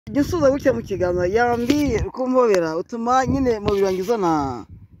gisubizo gutya mu kiganza yambi kumpobera utuma nyine mu birangizo na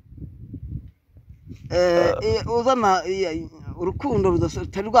uzana urukundo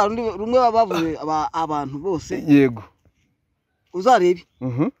rudasatari rwa rumwe bavuye abantu bose yego uzarebe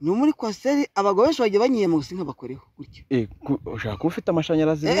ni muri kwaseri abagabo benshi bagiye banyiye mu gusinka bakoreho gutya ushaka ufite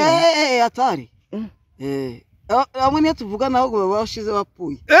amashanyarazi atari amwe niyo tuvugana ahubwo bashize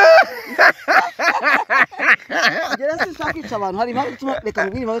bapfuye ngera sinshaka kwica abantu hari impamvu ituma reka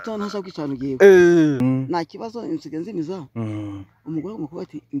mbwira impamvu ntashaka kwica abantu giye nta kibazo insigaye nzimiza umugore w'umukobwa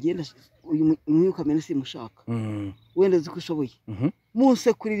ati ngenda uyu mwuka mene simushaka wenda uzi ko ushoboye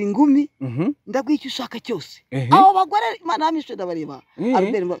munsekurira ingumi ndabwiye icyo ushaka cyose abo bagore imana yamishe ndabareba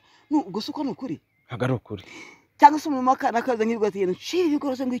albert gusa uko nukuri hagara ukuri cyangwa se umuntu nakaza nk'irwa ati nshira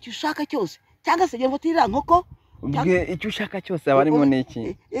ibigorose ngo icyo ushaka cyose cyangwa se ngiye mutira nkoko ubwe icyo ushaka cyose abarimo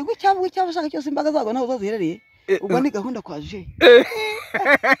n'iki yego cyangwa ushaka cyose imbaga zago naho zaziherereye ubwo ni gahunda kwaje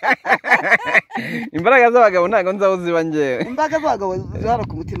imbaraga z'abagabo ntago nzaho ziba ngewe imbaga z'abagabo zara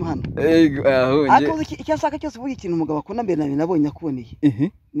ku mutima hano ariko icyo ashaka cyose uvuga ikintu umugabo akunda mbere nabonye akuboneye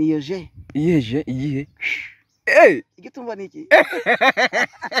niyo je iyihe igitumva niki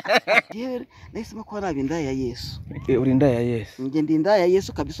yewe nahisemo ko nabi ndaya ya Yesu uri ndaya ya Yesu ngende ndaya ya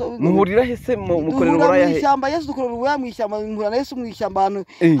Yesu kabisa muhurira hese mukorera uraya he ishyamba Yesu dukorera uraya mu ishyamba nkura na Yesu mu ishyamba hano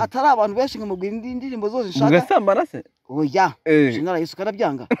hatari abantu benshi nkamubwira indirimbo zose nshaka ugasambana se oya shinara Yesu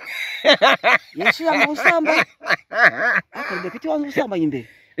karabyanga Yesu yamubusamba akande kwiti wanzu busambanye imbere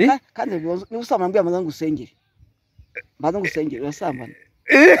kandi n'ubusamba mbya amaze ngusengere mbaza ngusengere urasambana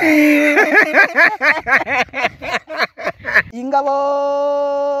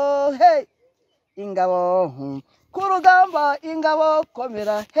ingabo hey ingabo kurugamba ingabo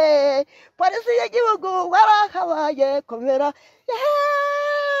komera hey polisi y'igihugu warakabaye komera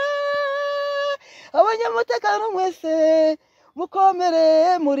abanyamutekano mwese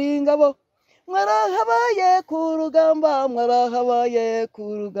mukomere muri ingabo mwarahabaye ku rugamba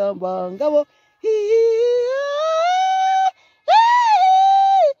ngabo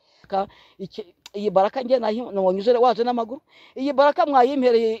iyi baraka nge nanyuze waje n'amaguru iyi baraka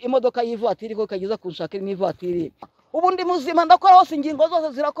mwayimpereye imodoka y'ivatiri ko kageza kunshakira n'ivatiri ubu ndi muzima ndakora hose ingingo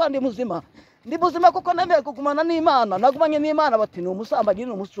zose zirakora ndi muzima kuko nemeye kugumana n'Imana nagumanye n'Imana bati ni umusambanyi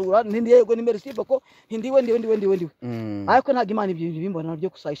ni umusura ntindi yego ni merisibe ko ndiwe ariko ntago Imana ibyo bimbona byo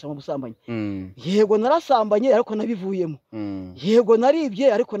kusayisha mu busambanyi yego narasambanye ariko nabivuyemo yego naribye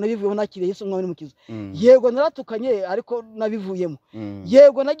ariko nabivuyemo nakiriye Yesu umwami n'umukiza yego naratukanye ariko nabivuyemo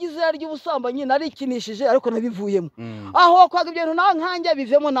yego nagize ry'ubusambanyi narikinishije ariko nabivuyemo aho kwaga ibyo nkanjye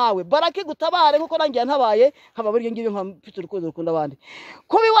bivemo nawe baraki gutabare nkuko nangiye ntabaye nkaba buri ngiye mfite urukundo rukunda abandi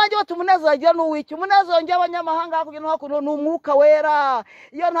kubi wanje batumunezero n'uwiki umunezero njye abanyamahanga kugira hakuno n'umwuka wera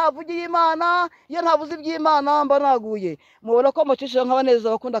iyo ntavugiye Imana iyo ntavuze iby'Imana mba naguye mubona ko mucishije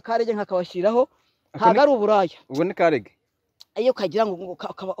nk'abaneza bakunda karege nkakabashiraho ntago ari uburaya ubwo ni karege iyo kagira ngo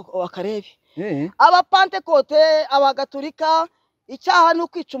bakarebe aba Pentecote abagatulika icyaha no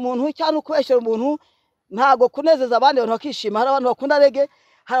kwica umuntu icyaha no kubeshyera umuntu ntago kunezeza abandi abantu bakishima hari abantu bakunda rege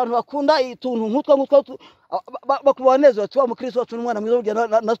hari abantu bakunda ituntu nk'utwo bakubanezera tuba mu Kristo wacu n'umwana mwiza burya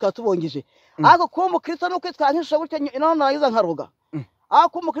natwe tubongije ariko kuba mu Kristo no kwitwa nk'ishusho burya ino narangiza nkaroga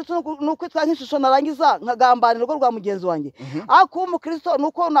ariko mu Kristo no kwitwa nk'ishusho narangiza nkagambanira urugo rwa mugenzi wanjye ariko mu Kristo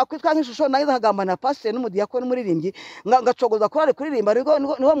nuko nakwitwa nk'ishusho narangiza nkagambanira pastor n'umudiyakoni n'umuririmbyi ngacogoza korari kuririmba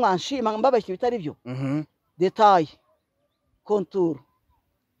niho mwanshima mbabashye bitari byo detail contour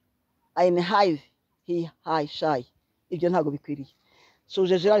eine high high shy ibyo ntago bikwiriye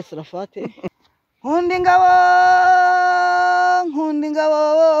suje Gerard Serafate Nkunda ingabo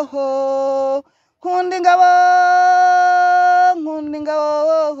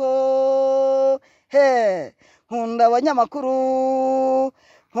he nkunda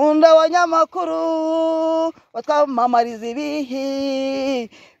abanyamakuru batwamamariza ibihi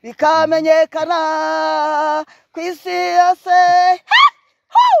bikamenyekana ku isi yose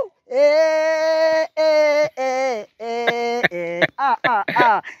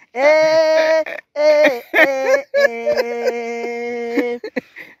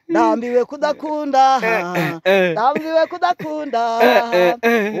Ndambiwe kudakunda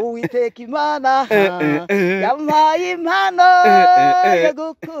Uwiteka Imana yampaye impano yo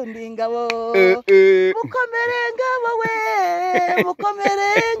gukunda ingabo mukomere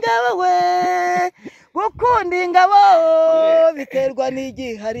ingabo we gukunda ingabo biterwa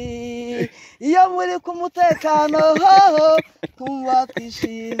n'igihari iyo muri ku mutekano kumva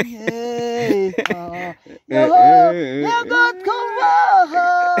twishimye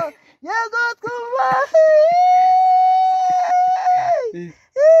yego twumva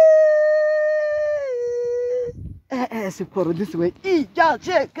siporo disi we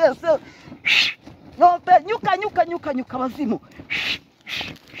ijyacekese nope nyuka bazimu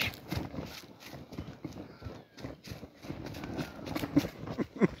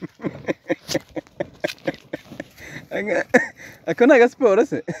Aka ni agasiporo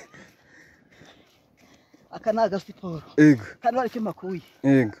se? aka ni agasiporo. Yego. Hano hari icyo makuye.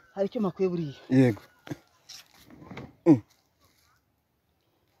 Yego. Hari icyo makuye buriya. Yego.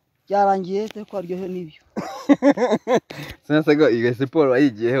 Byarangiye ko aryohe n'ibyo. Sasa go iyo siporo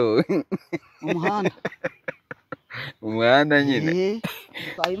ayigiyeho. Umuhanda. Umuhanda nyine.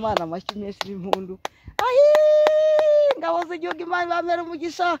 Imana amashyi menshi n'impundu. Ayi ngabo z'igihugu Imana bamera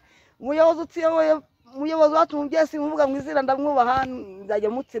umugisha. Umuyobozi utiyoboye umuyobozi wacu mu byese muvuga mu izina ndamwubaha nzajya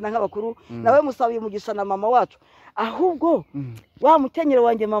mutsina nk'abakuru nawe musabiye umugisha na mama wacu ahubwo wa mukenyero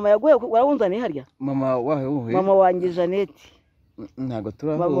wanjye mama yaguye warawunzaniye harya Mama wawe mama wanjye Jeannette ntago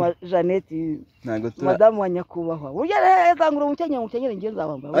turaho mama Jeannette ntago turaho madamu wa nyakubahwa burya reza ngura umukenyero ngiye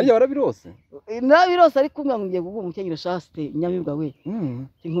nzabamba arya warabirose nabirose ariko umwe ngiye kuvuga umukenyero shaste nyamibwa we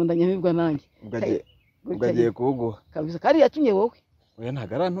inkunda nyamibwa nanjye ugagiye kuguha kabisa kandi yatumye wowe oya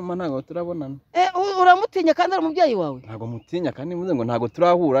ntago arantuma ntago turabonana uramutinya kandi ari umubyeyi wawe ntago mutinya kandi muze ngo ntago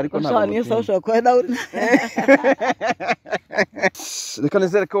turahura ariko ntago reka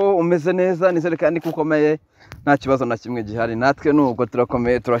nizere ko umeze neza nizere kandi ko ukomeye nta kibazo na kimwe gihari natwe nubwo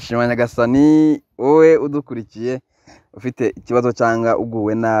turakomeye turashima Nyagasani wowe udukurikiye ufite ikibazo cyangwa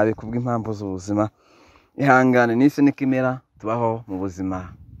uguwe nabi kubw'impamvu z'ubuzima ihangane n'isi n'ikimera tubaho mu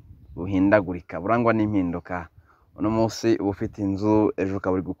buzima buhindagurika burangwa n'impinduka uno munsi uba ufite inzu ejo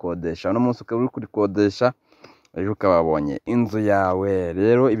ukaba uri gukodesha uno munsi ukaba uri kurikodesha ejo ukaba wabonye inzu yawe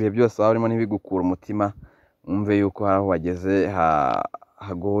rero ibihe byose waba urimo ntibigukura umutima wumve yuko hari aho wageze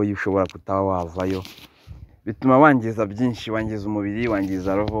hagoye ushobora kutaba wavayo bituma wangiza byinshi wangiza umubiri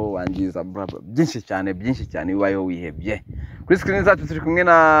wangiza roho wangiza byinshi cyane bibayeho wihebye kuri screen zacu turi kumwe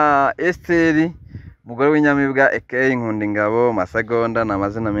na Esther umugore w'inyamibwa inkunda ingabo Masegonda na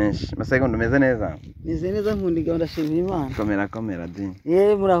amazina menshi Masegonda umeze neza nkunda ingabo ndashimira Imana komera di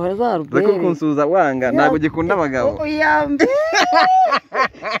muraho zarubere ko kunsuza wanga ntago gikunda abagabo uyambe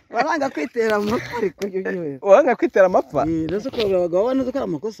baranga kwitera amapfa ariko byo wanga kwitera amapfa rero ko abagabo banoze ko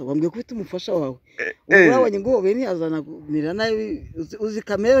amakosa bambwiye ko ufite umufasha wawe urabonye ngo bene yazana kumira nawe uzi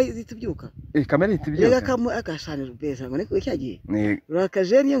kamera zitubyuka kamera itibyuka rega kamwe akashanira ubeza ngo niko cyagiye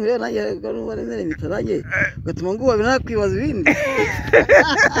urakaje niyo nkure nanjye barenzere mitarange gatuma ngo babina kwibaza ibindi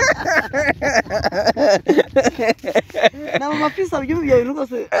na mama pisa by'ubyo bintu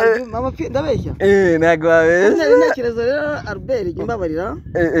rwose mama ndabeshya ntago babeshya intekerezo rero Albert gimbabarira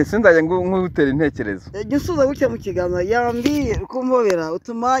sindaje nk'utera intekerezo gisuza gutya mu kiganza yambi kumbobera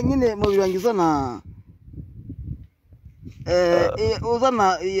utuma nyine mu birangizo na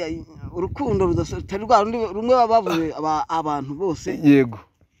uzana urukundo rudasatari rwa rumwe bavuze abantu bose yego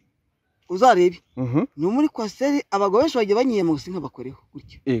uzarebe no muri kwaseri abagabo benshi bagiye banyiye mu gusinka bakoreho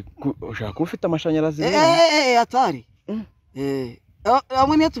gutyo ushaka ufite amashanyarazi atari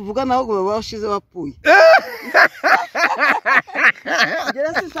amwe niyo tuvugana aho ngo bashize bapfuye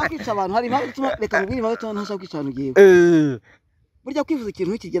gera sinshaka kwica abantu hari impamvu ituma reka mbwira impamvu ntashaka kwica abantu giye burya kwifuza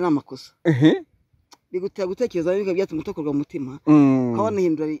ikintu ntikigena amakosa bigutera gutekereza bika byatuma utokorwa mu mutima ukabona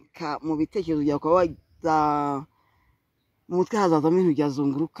hindura mu bitekerezo byawe ukaba waza mu mutwe hazazamo ibintu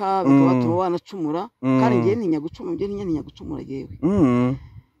byazunguruka bikabatuma wanacumura kandi ngiye ntinya gucumura yewe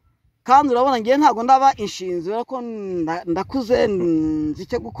kandi urabona ngiye ntago ndaba inshinzi ko ndakuze nzi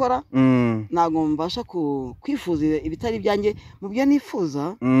icyo gukora ntago mbasha kwifuza ibitari byanjye mu byo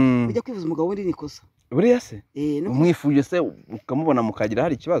nifuza bijya kwifuza umugabo wundi nikosa buriya se umwifuje se ukamubona mukagira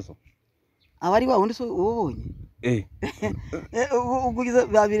hari ikibazo abari wa wundi so ubonye ugugize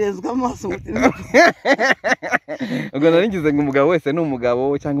babirezwa amaso umutima ubwo naringize ngo umugabo wese ni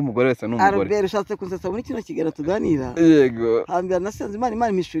umugabo cyangwa umugore wese ni umugore Albert ushatse kunsetsa muri kino kiganiro tuganira yego hambira nasenze Imana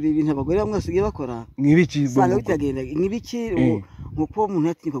imishura ibintu abagore bamwe basigaye bakora nk'ibiki sanga bitagenda nk'ibiki nkuko umuntu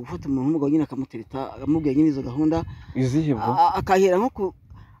yatinyuka gufata umuntu w'umugabo nyine akamutereta amubwiye nyine izo gahunda izihebwo akahera nko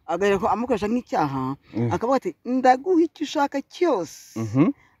agahera amukoresha nk'icyaha akavuga ati ndaguha icyo ushaka cyose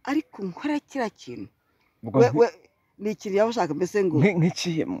ariko nkora kira kintu ni ikintu yaba ushaka mbese ngo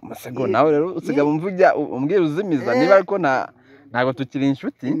nk'ikihe Masego nawe rero usigaba umvuga umbwira uzimiza niba ariko ntago tukiri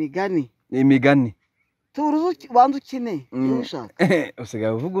inshuti imigani turuzi banza ukine ushaka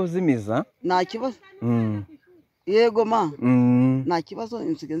usigaba uvuga uzimiza nta kibazo yego ma nta kibazo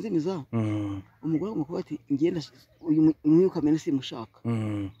nsigaye nzimiza umugore w'umukobwa ati ngenda uyu mwuka mene simushaka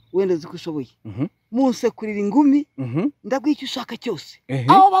wenda uzi ko ushoboye munsekurira ingumi ndabwiye icyo ushaka cyose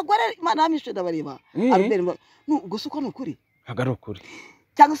abo bagore Imana yamishe ndabareba Albert gusa uko ni ukuri ntabwo ari ukuri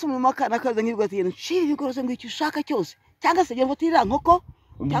cyangwa se umurimo akana kaza nk'ibwo ati nshira ibigorose ngo icyo ushaka cyose cyangwa se ngero tirira nkoko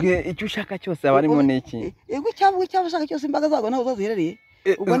ubwe icyo ushaka cyose abarimo n'iki yego cyangwa ushaka cyose imbaga zago naho zaziherereye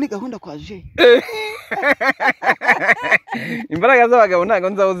ubwo ni gahunda kwaje imbaraga z'abagabo ntago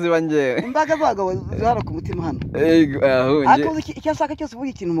nzaho ziba ngewe imbaga z'abagabo zihara ku mutima hano ariko icyo ashaka cyose uvuga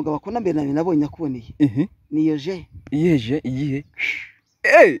ikintu umugabo akunda mbere na nabonye akuboneye niyo je iyeje iyihe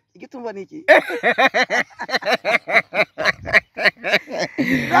igitumba niki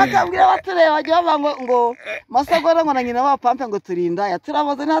bakambwira batureba bajya bavuga ngo masagora ngo na nyina ba pampe ngo turindaya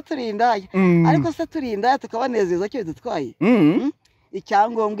turabaze nta turindaya ariko se turindaya tukabanezeza cyo dutwaye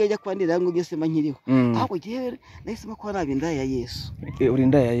icyangombwa ijya kwandira ngo byose manyiriho ahubwo gihe nahisemo ko nabindaya ya Yesu uri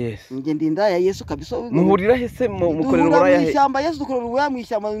indaya ya Yesu nge ndindaya ya Yesu kabisa muhurira hese mukorera uburaya he ishyamba Yesu dukorera uburaya mu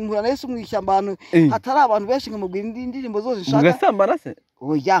ishyamba muhura na Yesu mu ishyamba ahantu hatari abantu benshi nkamubwira indirimbo zose nshaka ugasambana se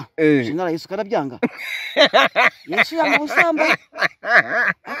oya sinara Yesu karabyanga Yesu yanga busamba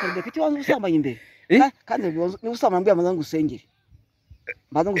akande kiti wanzu busambanye imbere kandi ni busambana mbya amaza ngusengere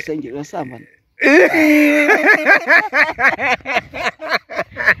mbaza ngusengere urasambana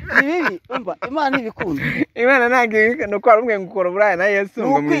Nibi umva Imana ibikunda Imana ntago nuko arumwe ngukora buraya na Yesu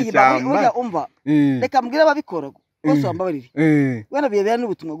ngo mwishyamba umva reka mbwira ababikora bose bambabarire wena biyebera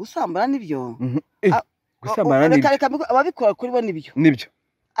n'ubutumwa gusambana nibyo gusambana nibyo reka ababikora kuri bo nibyo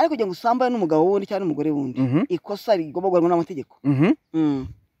ariko je ngusambana n'umugabo wundi cyangwa n'umugore wundi ikosa rigomba guhanwa n'amategeko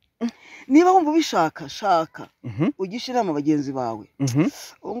niba wumva ubishaka shaka ugishira mu bagenzi bawe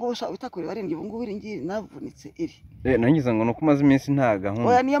ubwo ushaka bitakore barindye ubwo wiringiye navunitse iri nangiza ngo nuko umaze iminsi nta gahunda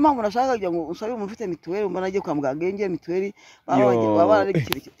oya niyo mpamvu nashaka kugira ngo usabe umuntu ufite mituweli umba nagiye kwa muganga ngiye mituweli baba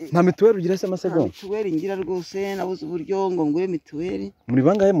nta mituweli ugira se amasegonda mituweli ngira rwose nabuze uburyo ngo ngure mituweli muri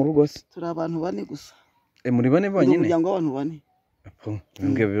bangahe mu rugo se turi abantu bane gusa muri bane bonyine umuryango w'abantu bane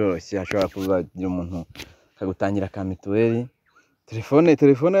mbwe biroroshye ashobora kuzagira umuntu akagutangira ka mituweli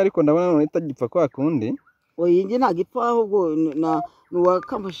telefone ariko ndabona none itagipfa kwa kundi oya nge nta gipfa ahubwo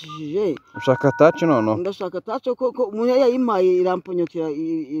nuwakamfashishije ushaka touch none ndashaka touch ko umuntu yayimpaye iramponyokera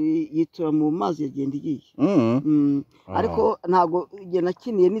yitura mu mazi yagenda igiye ariko ntago igihe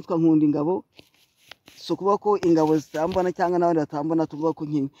nakiniye nitwa nkunda ingabo so kuba ko ingabo zitambana cyangwa n'abandi batambana tuvuga ko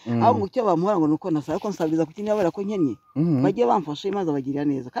nkenye ahubwo icyo bamuhora ngo nuko nasaba ko nsabiriza ku kintu ko nkenye bagiye bamfashe imaze abagirira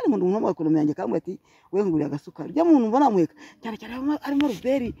neza kandi nkunda umuntu w'amakuru yanjye kandi ati we nguriye agasukari rya muntu mbona muheka cyane cyane arimo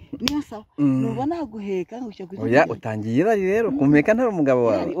ruberi niyo saba numva naguheka ngushyira kuri oya utangiye irari rero kumeka ntari umugabo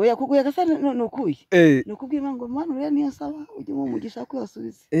wawe oya kuguheka se nukuye nukubwira ngo mwana rero niyo saba ujye mu mugisha ko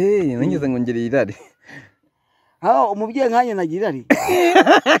yasubize nangize ngo ngire irari umubyeyi nkanye nagira ari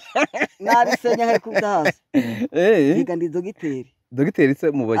narisenya nkari kubdahaza yiga ndi dogiteri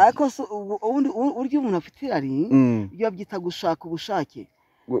se mubaje ariko ubundi uryo umuntu afite irari byo byita gushaka ubushake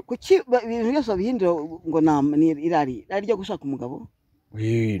kuki ibintu byose babihindura ngo ni irari ryo gushaka umugabo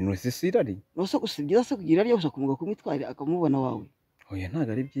no se irari no se gusibye se kugira ryo gushaka umugabo kumwitwara akamubona wawe oya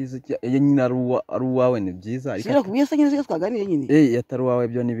ntago ari byiza nyine ari uwawe ni byiza ariko sira kubiye se nyine twaganire nyine yatari uwawe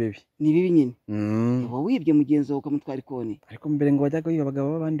byo ni bibi nyine uba wibye mugenzi wawe ukamutwara ikoni ariko mbere ngo wajyaga wiba abagabo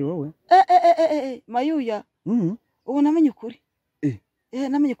b'abandi wowe mayuya ubu namenye ukuri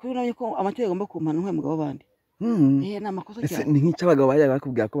namenye ukuri namenye ko amategeko agomba kumpana nk'umugabo w'abandi ni amakosa cyane ni nk'icy'abagabo bajyaga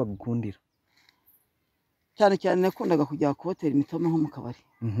bakubwira ko bagukundira cyane nakundaga kujya ku hoteli mitoma nko mu kabari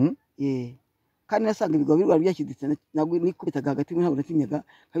kandi nasanga ibigabo birwara byakiditse nabwo nikubitaga hagati ntabwo natinyaga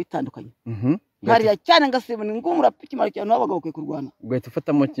kabitandukanye nkariya cyane ngasimana ngumura kimara cyane n'abagabo kwe kurwana ugahita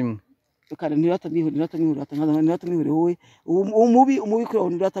ufatamo kimwe kandi niratamihura wowe umubi kuri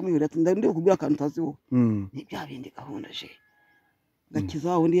wowe niratamihura ndi kubwira akantu utazi wowe ni bya bindi gahunda je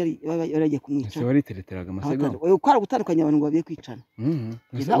gakiza wundi yari yagiye kumwica se waritereteraga amasegonda oyo kwara gutandukanya abantu ngo babiye kwicana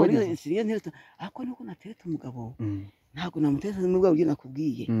ntabwo ari siriye ntereta ariko niko natereta umugabo ntabwo namutereta n'ubwo buryo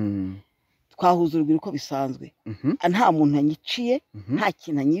nakubwiye twahuza urugwiro uko bisanzwe nta muntu anyiciye nta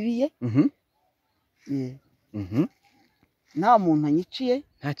kintu anyibiye nta muntu anyiciye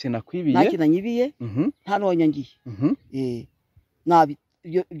nta kintu akwibiye nta kintu anyibiye nta n'uwanyangiye nabi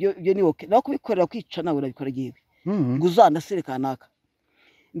ibyo ni woke naho kubikorera kwica nawe urabikora giwe ngo uzanasere kanaka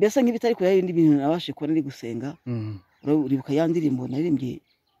mbese nk'ibitari kure y'ibindi bintu nabashe kubona ari gusenga uribuka ya ndirimbo naririmbye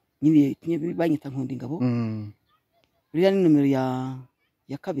nyine banyita nkunda ingabo uriya ni nomero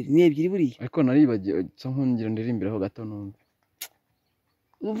ya kabiri ni ebyiri buriya ariko naribagiye cyo nkundira ndirimbiraho gato numva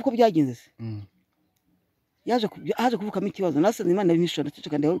uko byagenze se haje kuvukamo ikibazo nase Imana y'imishoro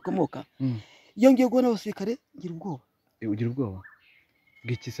ndaceceka ndakomoka iyo ngiye guhona abasirikare ngira ubwoba ugira ubwoba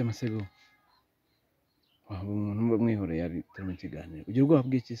bw'iki se masego umuntu mwihore yari turi mu kiganiro ugira ubwoba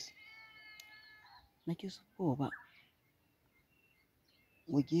bw'iki se nagize ubwoba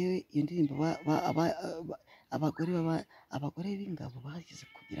ngo giye iyo ndirimbo abagore b'ingabo bagize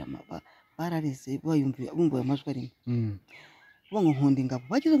kugira barareze bumva amajwi arimo ngo nkunda ingabo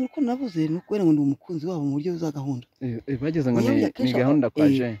bageze ngo uko navuze no kubera ngo ndi umukunzi wabo mu buryo za gahunda bageze ngo ni gahunda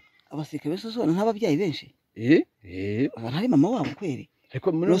kwaje abasirikare bose zona nk'ababyeyi benshi abantu ari mama wabo kweri ariko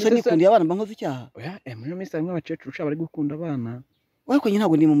muri rose nikundiye abana mbankoze icyaha oya muri minsi hamwe abacecuru ushaka bari gukunda abana ariko nyine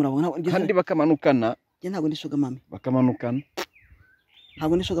ntabwo ndi mu murabo kandi bakamanukana njye ntabwo ndishoga mami bakamanukana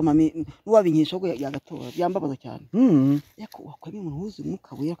ntabwo ndishoga mami n'uwabinkisha ubwo yagatora byambabaza cyane yako wakwemye umuntu wuzi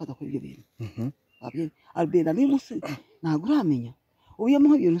umwuka wera akadakora ibyo bintu albera ni musi ntabwo uramenya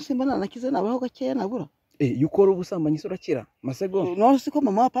ubiyemo ibintu simba nanakize nabaho gakeya nabura yukora ubusambanyi se urakira masego no siko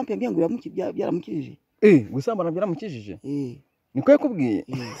mama wa pampe yambwiye ngo byaramukijije gusambana byaramukijije niko yakubwiye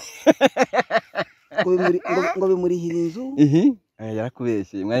ngo bimurihira inzu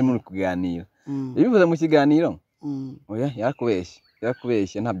yarakubeshye mwari muri kuganira yabivuze mu kiganiro oya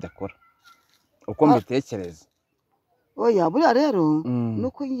yarakubeshye ntabyo akora uko mbitekereza oya buriya rero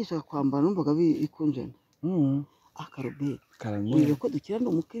nuko yigishaga kwambara numvaga bikunjena karuberi ko dukira ndi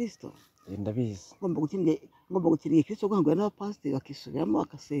umukristo ndabizi ngomba gukinira Kristo guhangana n'abapasiteri bakisubiramo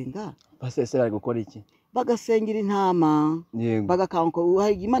bagasenga pasiteri bari gukora iki bagasengera intama bagakanguka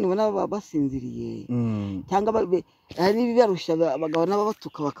Imana ibona basinziriye cyangwa hari ibibarusha abagabo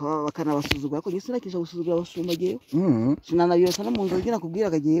n'ababatuka bakanabasuzugura ariko njye sinakisha gusuzugura abashumba jewe sinanabiyosa no mu nzu ngira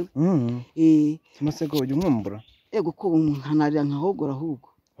kubwiraga jewe masego ujye umwumbura yego ko umuntu anarira nkahogora ahubwo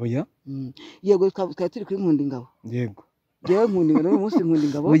oya yego twari turi kuri nkunda ingabo yego jewe nkunda ingabo n'umunsi nkunda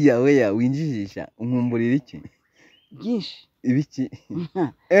ingabo oya winjijisha unkumburira iki byinshi ibiki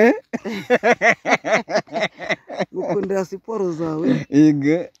gukundira siporo zawe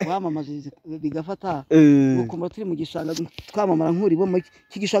yego wamamaje bigafata gukumva turi mu gishanga twamamara nkuri bo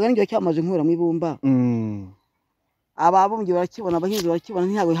iki gishanga n'icyo cyamaje nkura mu ibumba ababumbye barakibona abahinzi barakibona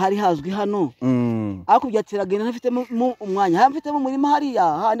ntiyawe hari hazwi hano ariko byateraga ntafitemo umwanya mfitemo umurima hariya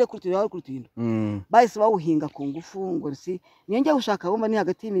hande kurutindo bahise bawuhinga ku ngufu ngo si niyo njya gushaka bumba ni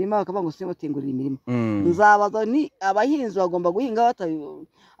hagati y'imirima bakavuga ngo simbatengurira imirima nzabaza ni abahinzi bagomba guhinga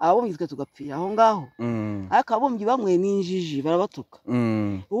ababumbyi twe tugapfira aho ngaho ariko ababumbyi bamwe n'injiji barabatuka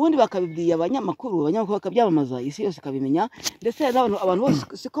ubundi bakabibwiye abanyamakuru bakabyamamaza isi yose ikabimenya ndetse abantu bose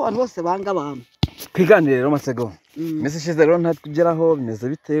siko abantu bose banga abantu twiganire rero masego mese ishize rero ntatugeraho bimeze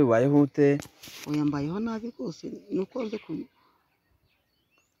bite ubayeho ute oya mbayeho nabi rwose nuko nze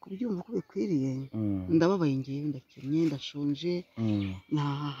kubyumva ko bikwiriye ndababaye ngewe ndakennye ndashonje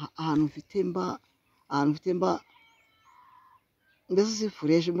ahantu mfite mba mbese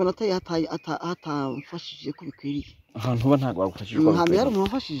sifureje mbona atamfashije ko bikwiriye ahantu uba ntabwo bagufashije uko bikwiriye hari umuntu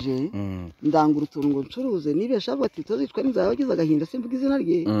wafashije ndangura utuntu ngo ncuruze nibesha avuga ati tuzitwa n'inzara wagize agahinda simvuga izina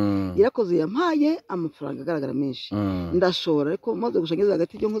rye yarakoze yampaye amafaranga agaragara menshi ndashora ariko maze gushangiriza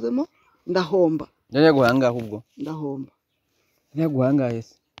hagati ibyo nkozemo ndahomba yaguhanga ahubwo ndahomba yaguhangaye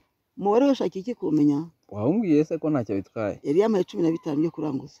se muwari washaka iki kumenya wawumbwiye se ko ntacyo bitwaye yari yamaye 15 byo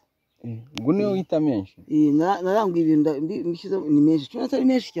kuranguza ubwo niyo wita menshi naranguye ibintu mbishyize ni menshi 15 ari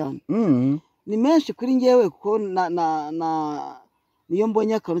menshi cyane ni menshi kuri ngewe kuko niyo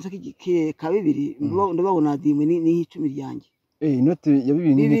mbonye akantu ka bibiri ndabona dimwe ni 10 ryanjye inote ya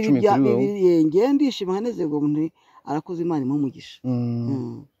 2 ni 10 kuri wowe ngewe ndishima nkanezerwa umuntu arakoze Imana imumugisha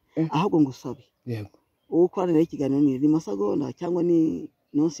ahubwo ngusabe yego uwo ukorana ikiganiro ni Masegonda cyangwa ni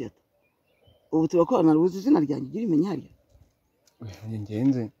Nonsiyata ubu turakorana ruzi izina ryanjye gira imenya hariya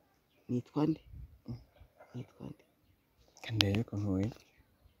ngenze nitwa nde kandebe ko ntuye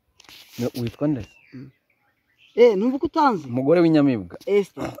witwa nde numva ko utanze umugore w'inyamibwa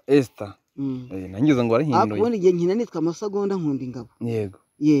Esther nangize ngo arahinduye akubona igihe nkina nitwa Masegonda nkunda ingabo yego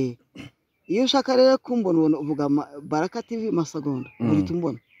iyo ushaka rero kumbona uvuga Baraka TV Masegonda uhita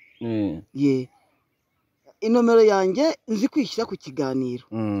umbona inomero yanjye nzi kwishyira ku kiganiro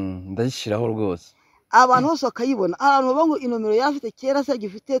ndayishyiraho rwose abantu bose bakayibona abantu baba ngo inomero yafite kera se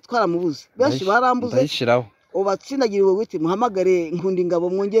gifite twaramubuze benshi barambuze ndayishyiraho ubatsindagira uwo wite muhamagare nkunda ingabo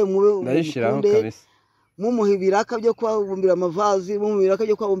mwongeye mube ndayishyiraho kabisa mumuha ibiraka byo kwabumbira amavazi mumuha ibiraka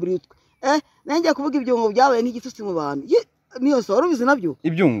byo kwabumbira utwe nanjye kuvuga ibyo ngo byabaye nk'igitutsi mu bantu niyo se warubizi nabyo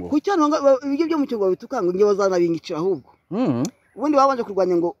ibyungo kucyo ibyo byo mu cyungo bitukanga ngiye bazanabingicira ahubwo ubundi babanje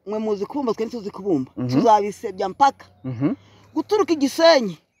kurwanya ngo mwe muzi kubumba twe tuzi kubumba tuzabisebya mpaka guturuka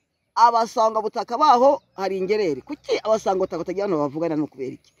igisenyi abasanga butaka baho hari ingerere kuki abasanga butaka batagira no bavugana no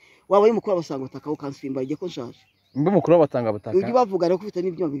kubera iki waba ari mukuru abasanga butaka ukansimba igiye ko nshaje mbe mukuru abatanga butaka ujye bavugana ko ufite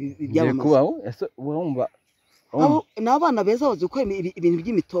n'ibyo byamamaza kubaho ese urumva n'abana beza bazi gukora ibintu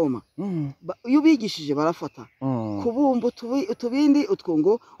by'imitoma iyo ubigishije barafata kubumba utubindi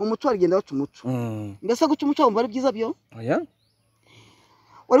utwungo umuco arigenda wacu umuco mbese guca umuco wumva ari byiza byo oya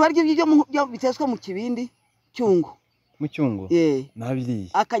wari warya ibyo bitetswe mu kibindi cyungo mu cyungo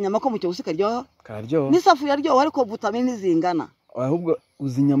nabiriye akanyama ko mu cyungo sikaryoha kararyoha n'isafuriya aryoha ariko vitamine zingana ahubwo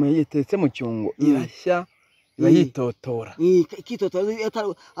uzi inyama yitetse mu cyungo irashya bayitotora ikitotora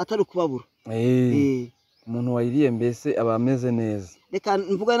atari kubabura umuntu wayiriye mbese aba ameze neza reka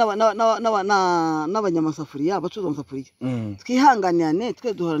mvuga n'abanyamasafuriya abacuruza amasafuriya twihanganirane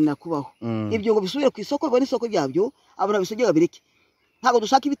twe duharanira kubaho ibyo ngo bisubire ku isoko rwa n'isoko ryabyo abana bisogera bireke ntabwo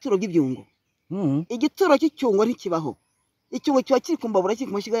dushaka ibituro by'ibyungo igituro cy'icyungo ntikibaho icyungo kiba kiri kumbabura kiri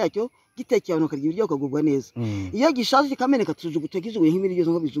ku mashyiga yacyo gitekeye abantu bakarya ibiryo bakagubwa neza iyo gishaje kikameneka tukijugunya nk'ibiryo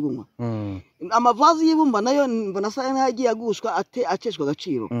ngo bijugunywa amavazi y'ibumba nayo mbona asa n'ayagiye agushwa aceshwa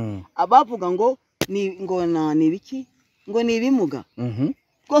agaciro abavuga ngo ni ibiki ngo ni ibimuga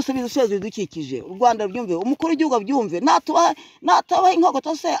rwose bizuseze bidukikije u Rwanda byumve umukuru w'igihugu abyumve natabaha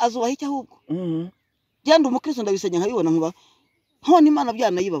inkoko se azubaha iki ahubwo genda umukristo ndabisenya nkabibona nkuba none Imana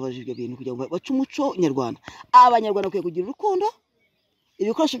byanayibabaje ibyo bintu kugira ngo bace umuco nyarwanda abanyarwanda bakwiye kugira urukundo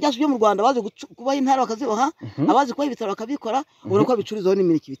ibikoresho byacu byo mu Rwanda bazi kubaha intara bakazibaha abazi kubaha ibitaro bakabikora ubona ko bicurizaho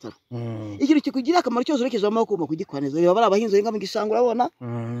n'imineke ibitaro ikintu kikugira akamaro cyose urekeje amaboko ugomba kugikora neza baba ari abahinzi bahinga mu gishanga urabona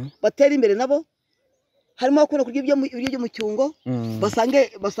batera imbere nabo harimo bakora kurya ibyo mu cyungo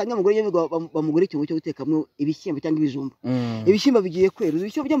basange umugore bamugura icyungo cyo gutekamo ibishyimbo cyangwa ibijumba ibishyimbo bigiye kwera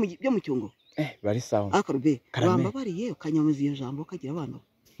ibishyimbo byo mu cyungo bari sawa akarube bambabariye ukanyamaza iyo jambo ukagira abana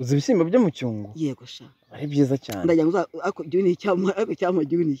uzi ibishyimbo byo mu cyungo yego sha ari byiza cyane ndagira ngo ako juni cyangwa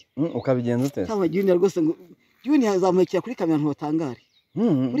juni ukabigenza ute cyangwa juni rwose ngo juni hazamukira kuri kamera ntotangare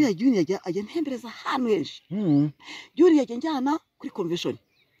buriya juni ajya ntembereza ahantu henshi juni yajya njyana kuri convention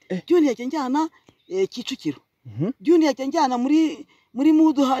juni yajya njyana Kicukiro juni yajya njyana muri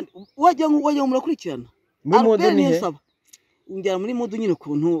mudu wajya murakurikirana mudu ni he unjyana muri mudu nyine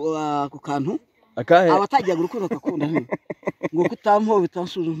ku kantu abatagiye urukundo akakunda ngo kutampo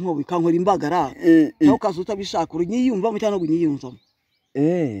bitansuje nko bikankora imbagara naho kaza utabishaka unyiyumva mu cyangwa unyiyumvamo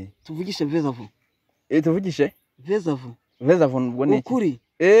tuvugishe vezavu tuvugishe vezavu ubwo ni ukuri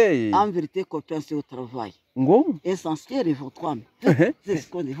en vérité compréhension au travail ngo essentiel et votre c'est ce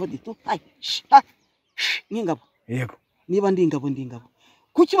qu'on dit tout n'ingabo yego niba ndi ingabo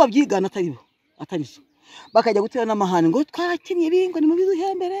kuki babyigana atari so bakajya gutera n'amahane ngo twarakinnye bingo ni mu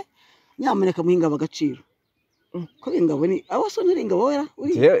bizuhembere nyamuneka muhinga bagaciro ko ingabo ni abo so nturi ingabo wera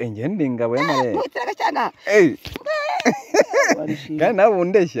uri nge ndi ingabo y'amare muteraga cyangwa kandi nawe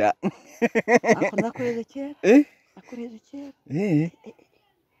undeshya nakoreze kera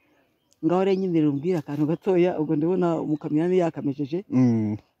ngaho rero nyine rumbwira akantu gatoya ubwo ndabona umukamyani yakamejeje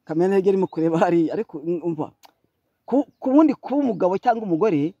kamyani yari arimo kureba hari ariko umva ku bundi kuba umugabo cyangwa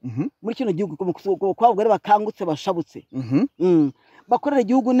umugore muri kino gihugu kwa abagore bakangutse bashabutse bakorera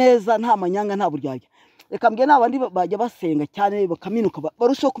igihugu neza nta manyanga nta buryarya reka mbye n'abandi bajya basenga cyane bakaminuka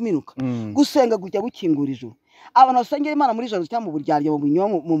barushaho kuminuka gusenga kujya gukingura ijuru abantu basengera Imana muri ijoro cyangwa mu buryarya mu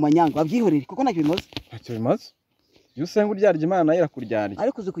binyoma mu manyanga babyihorere kuko ntacyo bimaze iyo usenga uryarya Imana irakuryarya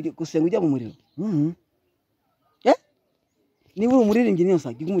ariko uzi gusenga ujya mu muriro niba uri umuririmbyi niyo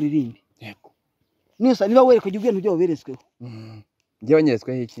nsanga umuririmbi yego niyo nsanga niba wereka ibintu byo waberetsweho njye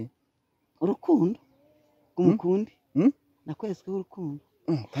wanyeretsweho iki urukundo umukundi nakweretsweho urukundo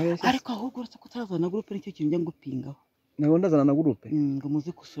ariko ahubwo uretse kutazana groupe nicyo kintu njya ngupingaho nabo ndazana na groupe ngo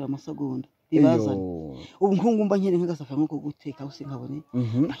muze kusura amasegonda ibazana ubu nkungumba nkene nk'agasafara nko guteka aho sinkabone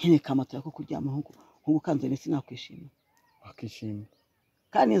nkene kamatara ko kuryama nko gukanze ndetse nakwishima wakishima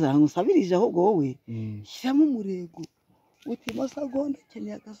kandi neza ngusabirije ahubwo wowe shyiramo umurego uti masegonda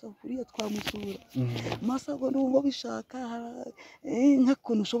keneye agasafuriya twamusura masegonda wumva bishaka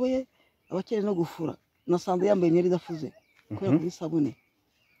nk'akuntu ushoboye abakene no gufura nasanze yambaye imyenda idafuze kubera kuri sabune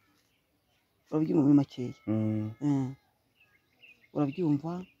urabyumva muri makeya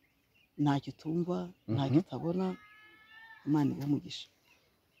urabyumva ntacyo utumva ntacyo utabona Imana iba umugisha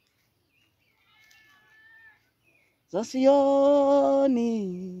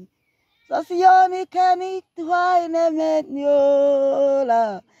Sasioni kani tuhaye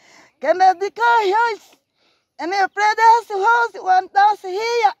nemeniola kende dikayos ene predes house one dance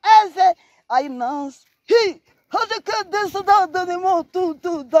here as I know he how the kid this de mo tu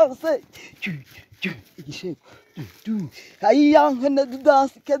danse igishe tu kayang hene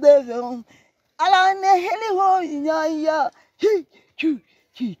dance kedevon ala ne heli ho inyaya hi chu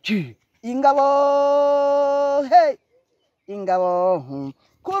ingabo hey ingabo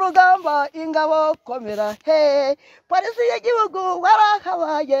kurugamba ingabo komera hey polisi y'igihugu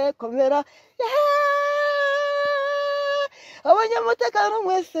warakabaye komera abanyamutekano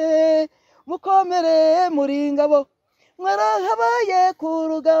mwese mukomere muri ingabo mwarahabaye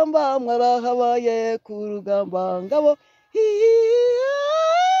kurugamba ngabo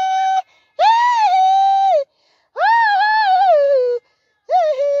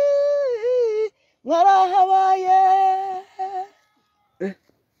mwarahabaye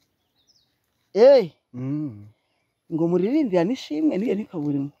ngo muririmbira n'ishimwe niyo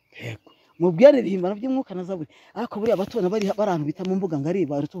nikaburimo mubwire rihimbana by'umwuka na zaburi ariko buri abatona bari ahantu bita mu mbuga ngari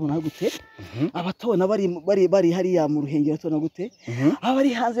baratubona gute abatona bari hariya mu ruhengero tubona gute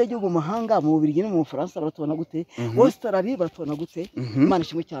abari hanze y'igihugu mu mahanga mu Bubiligi no mu Bufaransa baratubona gute Australia baratubona gute Imana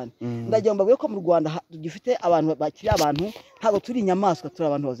ishimwe cyane ndagira ngo ko mu Rwanda dufite abantu bakiri abantu ntabwo turi inyamaswa turi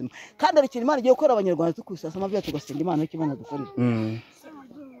abantu bazima kandi ari ikintu Imana igiye gukora abanyarwanda tukusasa amabya tugasenga Imana y'Imana Imana dukorera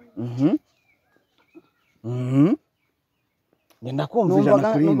Ngenda kumvira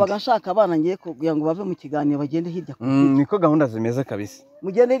kuri numvaga nshaka abana ngiye kugira ngo bave mu kiganiro bagende hirya kure niko gahunda zimeze kabisa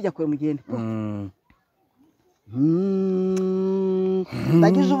mugende hirya kure mugende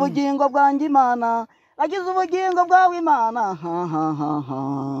nagize ubugingo bwanjye Imana nagize ubugingo bwawe Imana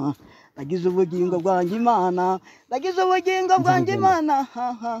nagize ubugingo bwanjye Imana nagize ubugingo bwanjye Imana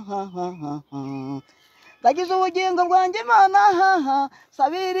nagize ubugingo bwanjye Imana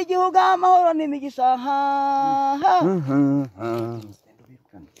sabira igihugu amahoro n'imigisha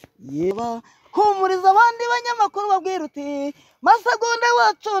yeba humuriza abandi banyamakuru babwira uti masegonda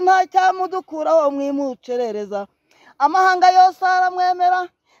wacu nta cyamudukuraho mwimucerereza amahanga yose aramwemera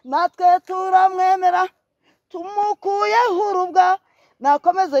natwe turamwemera tumukuyeho urubwa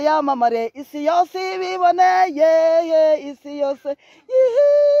nakomeze yamamare isi yose ibiboneye isi yose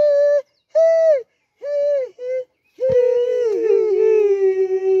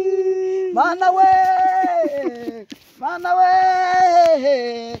Mana we Mana we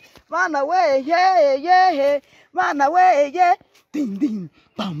Mana we Mana we ding ding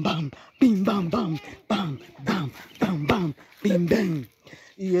bam bam bim bam bam bam bam bam bam bim bam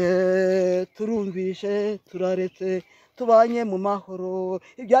turumvishe turaretse tubanye mu mahoro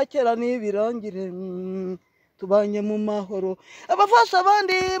ibya kera nibirangire tubanye mu mahoro abafasha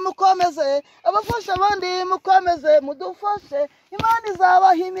abandi mukomeze mudufashe Imana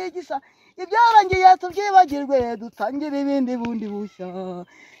izabaha imigisha ibyarangiye tubyibagirwe dutangire ibindi bundi bushya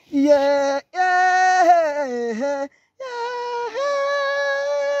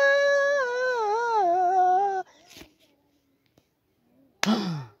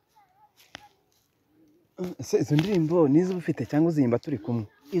izo ndirimbo nizo ufite cyangwa uzimba turi kumwe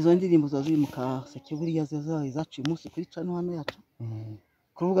izo ndirimbo zaziri mu kaseke buriya zaciye umunsi kuri cano hano yacu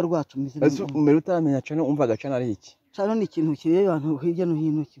ku rubuga rwacu mbere utaramenya cano umvaga cano ari iki cano ni ikintu kireba abantu hirya no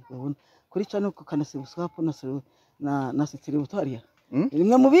hino kibona kuri cano kanasubscribe na sitiributoriya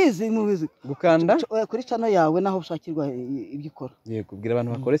rimwe mubizi gukanda kuri cano yawe naho ushakirwa ibyo ukora yego bwira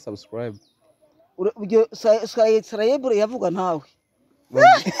abantu bakore subscribe Sarayebure yavugwa ntawe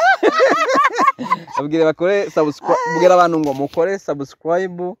abwira bakore subscribe bwira abantu ngo mukore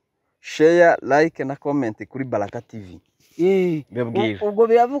subscribe share like na comment kuri Baraka TV ubwo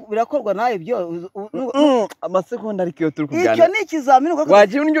birakorwa nawe byo amasegonda ariko iyo turi kuganira icyo ni ikizamini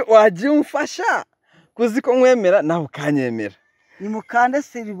wagiye umfasha kuzi ko nkwemera nawe ukanyemera ni mukande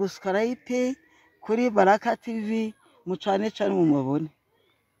subscribe kuri Baraka TV mucane cyane mu mubone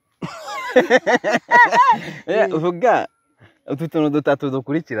uvuga utu tuntu dutatu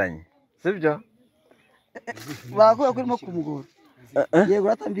dukurikiranye sibyo bavuga kurimo kumugora yego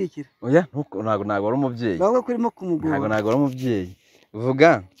ratambikira oya ntago ari umubyeyi bavuga kurimo kumugora ntago ari umubyeyi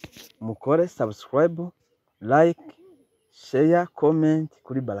uvuga mukore subscribe like share comment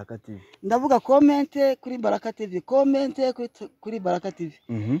kuri Baraka TV ndavuga comment kuri Baraka TV comment kuri Baraka TV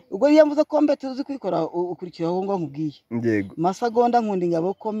ubwo yamvuze comment uzi kwikora ukurikira aho ngo nkubwiye yego masegonda nkunda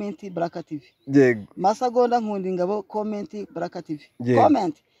ingabo comment Baraka TV yego masegonda nkunda ingabo comment Baraka TV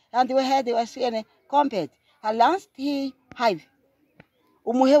comment and we had we see comment last hive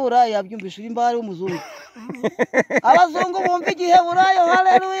umuhebura yabyumvisha imbare umuzungu abazungu bumva igiheburayo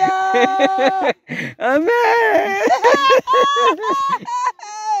haleluya amen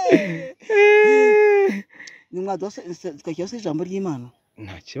nimwa dose twakiyose ijambo ry'Imana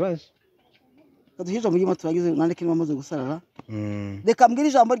nta kibazo kaduhe ijambo ry'Imana turagize nandike nimaze gusarara reka mbwira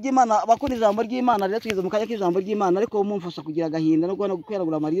ijambo ry'Imana bakunda ijambo ry'Imana rero tugeze mu kanya k'ijambo ry'Imana ariko mumfasha kugira agahinda no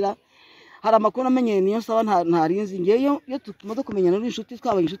kweragura amarira hari amakuru amenye niyo saba ntarinzi ngeyo yo tumaze kumenyana n'inshuti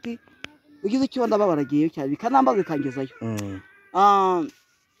twabaye inshuti ugize icyo ndababaragiye cyane bikanambaga kangezayo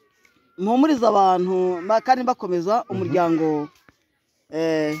mpumuriza abantu kandi bakomeza umuryango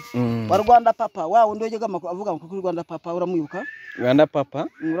wa Rwanda Papa wa undi wajyaga avuga ko kuri Rwanda Papa uramwibuka Rwanda Papa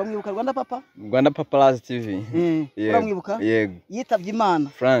Rwanda Papa Rwanda Papa TV uramwibuka yego yitabye Imana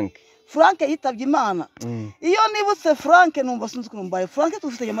Frank yitabye Imana iyo nibutse Frank numva sinzi ko mbaye Frank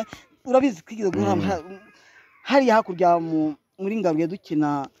tufite urabizi kwigize guhamba hariya hakurya muri Ngaruye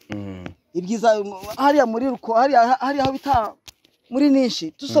dukina ibyiza hariya muri ruko hariya aho bita muri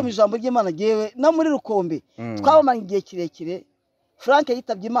ninshi dusoma ijambo ry'Imana gewe na muri rukombe twabamanye igihe kirekire Frank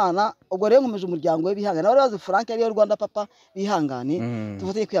yitabye Imana ubwo rero nkomeje umuryango we bihangana bari bazi Frank yari Rwanda papa bihangane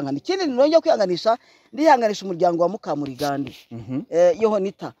tuvuze kwihangana ikindi nonye kwihanganisha ndihanganisha umuryango wa Mukamurigande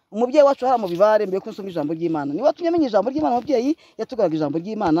Yohonita umubyeyi wacu hari mu bibare mbere ko nsoma ijambo ry'Imana ni watumye menye ijambo ry'Imana umubyeyi yatugaraga ijambo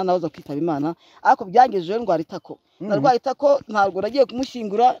ry'Imana nawe za kwitaba Imana ariko byangejeje ndwara itako narwaye itako ntabwo nagiye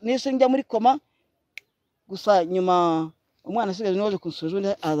kumushyingura nise njya muri koma gusa nyuma umwana asigaje naje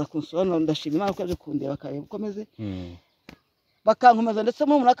kunsura aza kunsura ndashima Imana ko yaje kundeba akareba ukomeze bakankomeza ndetse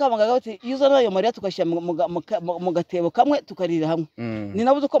mu munakabangaga bati yuza nayo Maria tukashyira mu gatebo kamwe tukarira hamwe ni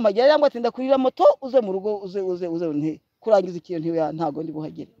nabuze ko magera yangwa ati ndakurira moto uze mu rugo uze nti kurangiza ikintu ntago ndi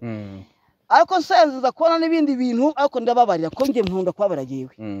buhagere ariko nsenza kubona n'ibindi bintu ariko ndababarira ko ngiye nkunda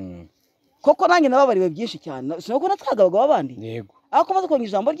kwabaragiwe koko nanjye nababariwe byinshi cyane sinoko natwagabaga abandi yego ariko maze ko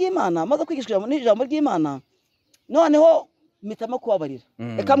ijambo ry'Imana maze kwigishwa n'ijambo ry'Imana noneho mitamo kubabarira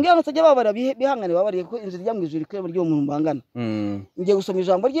reka mbwira no tajya babarira bihangane babariye ko inzira ijya mu ijuru ikwe muri umuntu mbangana ngiye gusoma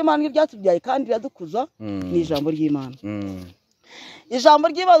ijambo ry'Imana ryatubyaye kandi riradukuza ni ijambo ry'Imana ijambo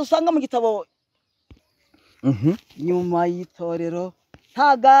ry'Imana usanga mu gitabo nyuma y'itorero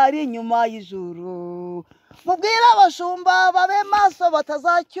ntagari nyuma y'ijuru mubwira abashumba babe maso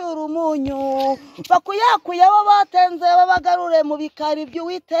batazacyura umunyu bakuyakuye abo batenze babagarure mu bikari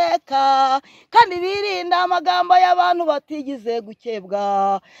by'Uwiteka kandi birinda amagambo y'abantu batigize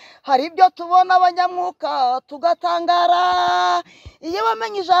gukebwa hari ibyo tubona abanyamwuka tugatangara iyo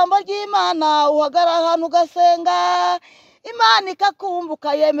bamenye ijambo ry'Imana uhagara ahantu ugasenga Imana ikakumva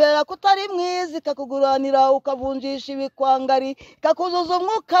ukayemerera kutari mwiza ikakuguranira ukavunjisha ibikwangari ikakuzuza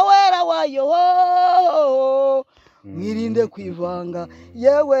umwuka wera wayo mwirinde kwivanga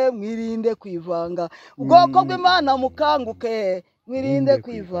yewe mwirinde kwivanga ubwoko bw'Imana mukanguke mwirinde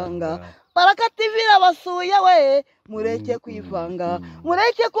kwivanga Baraka TV irabasuye we mureke kwivanga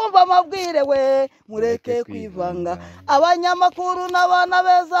mureke kumva amabwire we mureke kwivanga abanyamakuru n'abana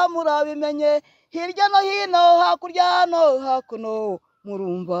beza murabimenye hirya no hino hakurya hano hakuno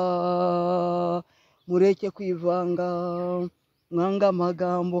murumva mureke kwivanga mwanga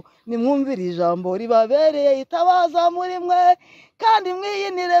amagambo nimwumvire ijambo ribabereye itabaza muri mwe kandi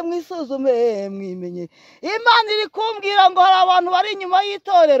mwiyinire mwisuzume mwimenye Imana iri kumbwira ngo hari abantu bari inyuma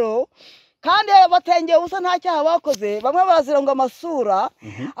y'itorero kandi batengeye ubusa nta cyaha bakoze bamwe barazira ngo amasura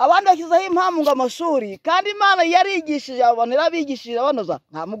abandi bashyizeho impamvu ngo amashuri kandi Imana yarigishije abantu yarabigishije abanoza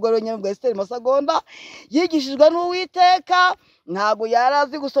nta mugore w'Inyamibwa Esther Masegonda yigishijwe n'Uwiteka ntago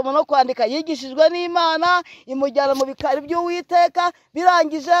yarazi gusoma no kwandika yigishijwe n'Imana imujyana mu bikari by'Uwiteka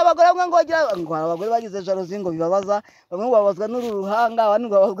birangije abagore bamwe ngo abagore bagize jalousie ngo bibabaza bamwe babazwa n'uruhanga abandi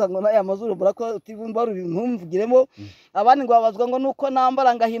ngo babazwa ngo n'aya mazuru burako tivumba ruri nkumvugiremo abandi ngo babazwa ngo nuko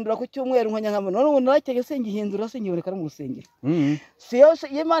nambara ngahindura ku cyumweru nkonyankamwe none ubu narakeye singihindura singiboreka mu rusengero siyo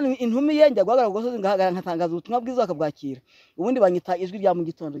Imana intumi yenjya guhagarara gosozi ngahagarara nkatangaza ubutumwa bwiza bakabwakira ubundi banyita ijwi rya mu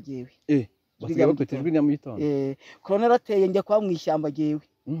gitondo jewe basigaye bakwita ijwi rya mu gitondo corona rateye njya kwa mwishyamba jewe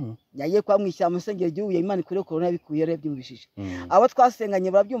yagiye kwa mwishyamba nsengero gihuye Imana ikure corona yabikuye yabyumvishije abo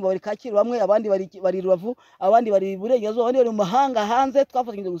twasenganye barabyumva bari Kacyiru bamwe abandi bari Rubavu abandi bari Burengerazuba abandi bari mu mahanga hanze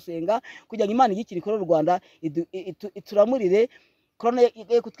twafatanyije gusenga kugira ngo Imana igikiri kuri Rwanda ituramurire corona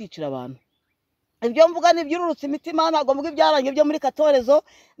ye kutwicira abantu ibyo mvuga ni byururutse imitima ntago mvuga ibyarangiye byo muri katorezo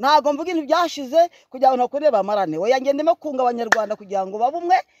ntago mvuga ibintu byashize kugira ngo ntakore bamarane we yange ndimo kunga abanyarwanda kugira ngo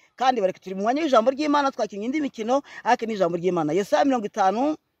babumwe kandi bareke turi mu mwanya w'ijambo ry'Imana twakinye indi mikino ariko ni ijambo ry'Imana Yesaya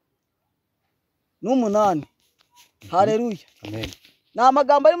 58 haleluya amen na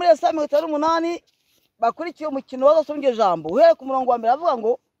amagambo ari muri Yesaya 58 bakurikiye umukino wazasomye ijambo uhere ku murongo wa mbere avuga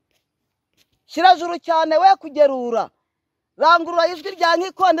ngo shirajuru cyane we kugerura rangurura ijwi rya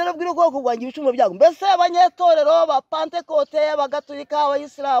nkikondero bw'ubwoko bwanjye ibicumuro byago mbese abanyetorero ba Pentecote abagatolika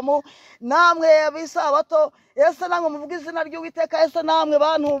abayisilamu namwe abisabato ese namwe muvuga izina ry'Uwiteka ese namwe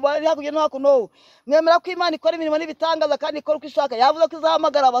bantu bari hakurya no hakuno mwemera ko Imana ikora imirimo n'ibitangaza kandi ikora uko ishaka yavuze ko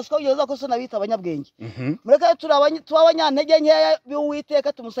izahamagara abaswa kugeza ko sona bita abanyabwenge mureka turabanyantege nkeya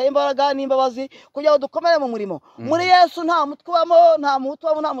y'Uwiteka tumusaye imbaraga n'imbabazi kugira ngo dukomere mu murimo muri Yesu nta mutwe wamo nta muhutu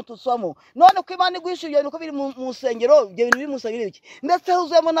wamo nta mututsi wamo none ko Imana igwishije nuko biri mu nsengero ibyo bintu biri mu nsengero iki ndetse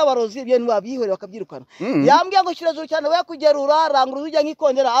huzuyemo n'abarozi ibyo bintu babyihorera bakabyirukana yambwiye ngo shirajuru cyane we kugerura rangura ujya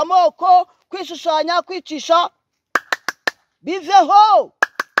nkikondera amoko kwishushanya kwicisha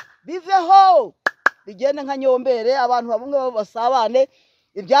biveho bigende nka nyombere abantu bamwe basabane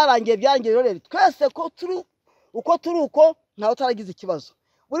ibyarangiye rero twese ko turi uko ntawe utaragize ikibazo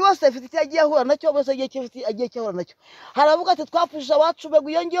buri wese afite icyo agiye ahura nacyo bose agiye cyahura nacyo haravuga ati twapfusha abacu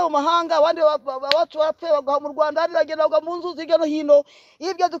beguyengiye mu mahanga abandi abacu barapfe bagaha mu Rwanda bagenda bagwa mu nzuzi hirya no hino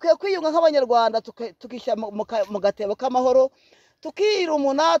ibyo dukwiye kwiyunga nk'abanyarwanda tukishyira mu gatebo k'amahoro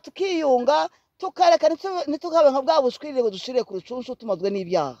tukirumuna tukiyunga tukareka ntitukabe nka bwa bushwirire dushire ku rucunshu tumazwe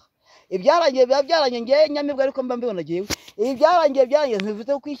n'ibyaha ibyarangiye byarangiye ngiye nyamibwa ariko mba mbibona giye ibyarangiye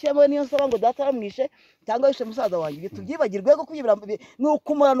ntibifite kwishyamo niyo nsaba ngo data aramwishe cyangwa yishe musaza wanjye tubyibagirwe ko kubyibira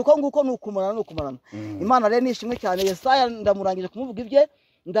nukumurana uko nguko nukumurana Imana rero nishimwe cyane Yesaya ndamurangije kumuvuga ibye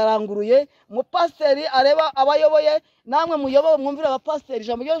ndaranguruye umupasiteri areba abayoboye namwe muyoboye mwumvira abapasiteri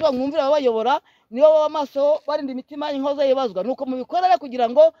ijambo ryo mwumvira abayobora niyo baba amaso barinda imitima y'inkoza yibazwa nuko mubikorere kugira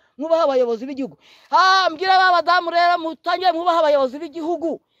ngo mwubahe abayobozi b'igihugu mbwira abadamu rero mutangire mwubahe abayobozi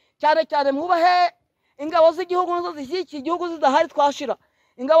b'igihugu cyane cyane mwubahe ingabo z'igihugu nizo zishyigikiye igihugu zidahari twashira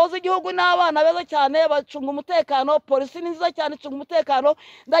ingabo z'igihugu n'abana beza cyane bacunga umutekano polisi ni nziza cyane icunga umutekano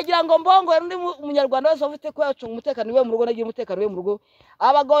ndagira ngo mbongore undi munyarwanda wese ufite ko yacunga umutekano we mu rugo nagira umutekano we mu rugo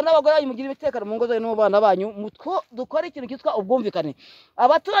abagabo n'abagore bamugira umutekano mu ngo zayo n'abana banyu mutwo dukora ikintu cyitwa ubwumvikane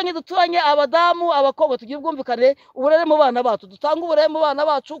abaturanyi duturanye abadamu abakobwa tugira ubwumvikane uburere mu bana bacu dutanga uburere mu bana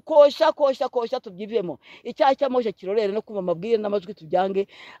bacu kosha tubyivemo icyaha cy'amosha kirorere no kumva amabwire n'amajwi tubyange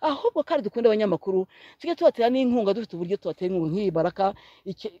ahubwo kandi dukunde abanyamakuru tujye tubatera n'inkunga dufite uburyo tubatera inkunga nk'iyi baraka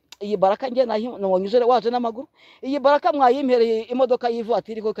iyi baraka nge nanyuze waje n'amaguru iyi baraka mwayimpereye imodoka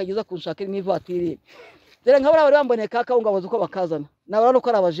y'ivatiri ko kageza kunshaka n'ivatiri dore nkabura bari bamboneye kakawunga uko bakazana nabara nuko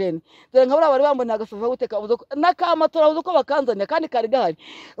ari abajene dore nkabura bari bamboneye agasofa guteka n'akamatora uko bakanzanya kandi kari gahari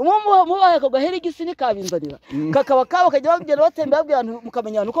mubaye ko gahera igisini kabinzanira kakaba kajya bagenda batemba babwira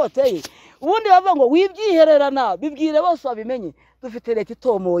mukamenya uko bateye ubundi bavuga ngo wibyihererana bibwire bose babimenye dufite leta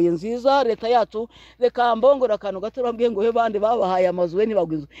itomoye nziza leta yacu reka mbongora akantu gato bambwiye ngo he bandi babahaye amazu we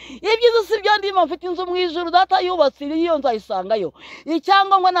ntibagwiza ibyiza si byo ndimo mfite inzu mu ijuru data yubatse iyo nzayisangayo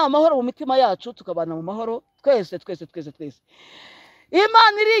icyangwa ngo ni amahoro mu mitima yacu tukabana mu mahoro twese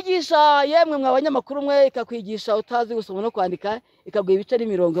Imana irigisha yemwe mwa abanyamakuru mwe ikakwigisha utazi gusoma no kwandika ikaguha ibice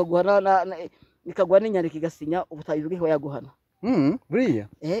n'imirongo ikaguha n'inyandiko igasinya ubutayizwiho yaguhana buriya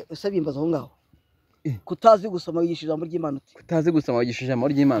usabimbaza aho ngaho kutazi gusoma wigisha ijambo ry'Imana kutazi gusoma wigisha ijambo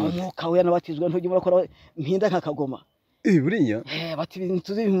ry'Imana umwuka we yanabatizwa ntujye murakora mpinda nk'akagoma buriya bati ibintu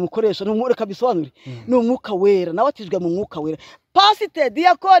tuzi bimukoresha n'umwuka bisobanure ni umwuka wera nabatijwe mu mwuka wera pasite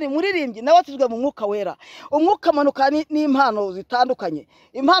diakoni muririmbyi nabatijwe mu mwuka wera umwuka manuka n'impano zitandukanye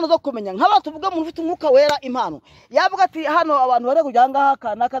impano zo kumenya nk'abantu tuvuga mu ufite umwuka wera impano yavuga ati hano abantu bari kujya ngaha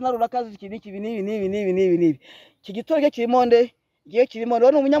kana kanarura kazi iki nibi iki gitoro kirimo nde giye kirimo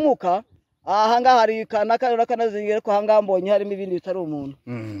nde umunyamwuka aha hari kana kanarura kanazingire ko hanga mbonye harimo ibindi bitari umuntu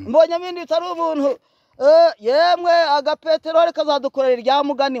mbonye ibindi bitari umuntu yemwe agapeteroli kazadukorera irya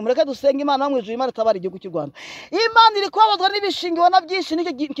mugani mureke dusenga Imana mu ijuru Imana tabara igihugu cy'u Rwanda Imana iri kwabazwa n'ibishingwe na byinshi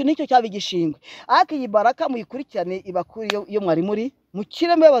nicyo cyabigishingwe ariko iyi baraka muyikurikirane ibakuri iyo mwari muri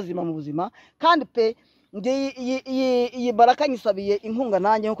mukireme bazima mu buzima kandi pe iyi baraka nyisabiye inkunga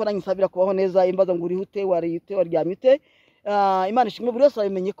nanjye nkuko nanyisabira kubaho neza imbaza ngo urihute waryamite Imana ishimwe buri wese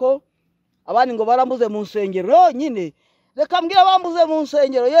abimenye ko abandi ngo barambuze mu nsengero nyine reka mbwira bambuze mu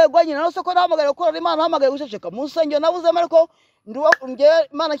nsengero yego nyine no se ko nahamagaye gukora Imana nahamagaye guceceka mu nsengero nabuze mariko nge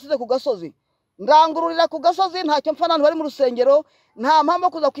Imana kize ku gasozi ndangururira ku gasozi ntacyo mfa nantu bari mu rusengero nta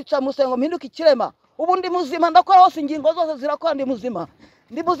mpamvu kuza kwicara mu rusengero mpinduka ikirema ubu ndi muzima ndakora hose ingingo zose zirakora ndi muzima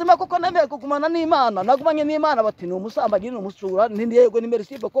kuko nemeye kugumana n'Imana nagumanye n'Imana bati ni umusambanyi ni umusura ntindi yego ni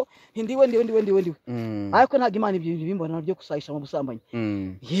merisibe ko ndiwe ariko ntago Imana ibyo bimbona nabyo kusayisha mu busambanyi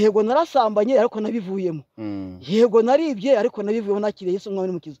yego narasambanye ariko nabivuyemo yego naribye ariko nabivuyemo nakiriye Yesu umwami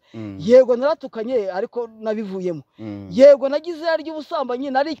n'umukiza yego naratukanye ariko nabivuyemo yego nagize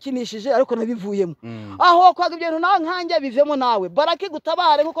ry'ubusambanyi narikinishije ariko nabivuyemo aho kwaga ibyo nkanjye bivemo nawe baraki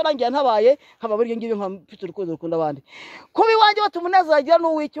gutabare nkuko nangiye ntabaye nkaba buri ngiye mfite urukundo rukunda abandi kubi wanje batumunezero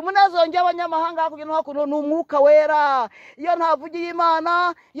n'uwiki umunezero nge abanyamahanga hakurya hakuno ni umwuka wera iyo ntavugiye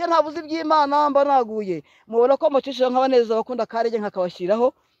Imana iyo ntavuze iby'Imana mba naguye mubona ko amacishije nk'abanezero bakunda karege nkakabashyiraho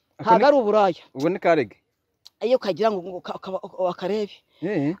ntago ari uburaya ubwo ni karege iyo kagira ngo bakarebe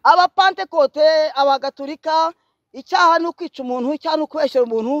abapantekote abagatulika icyaha ni ukwica umuntu icyaha ni ukubeshyera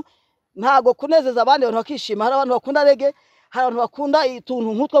umuntu ntago kunezeza abandi bantu bakishima hari abantu bakunda rege hari abantu bakunda ituntu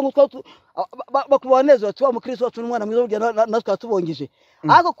nk'utwo bakubanezera tuba mukristo wacu n'umwana mwiza burya natwe tubongeje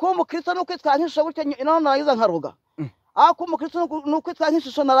ariko kuba umukristo no kwitwa nk'ishusho gutya ino narangiza nkaroga kuba umukristo no kwitwa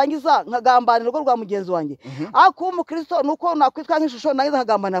nk'ishusho narangiza nkagambanira urugo rwa mugenzi wanjye kuba umukristo nuko nakwitwa nk'ishusho narangiza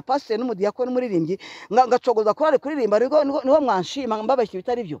nkagambanira pasiteri n'umudiyakoni n'umuririmbyi ngacogoza kurare kuririmba niho mwanshima mbabeshya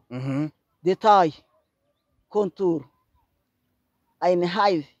ibitari byo detaye konturu ayine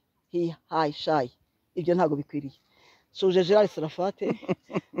hayi hayi shayi ibyo ntabwo bikwiriye suje Gerard Serafate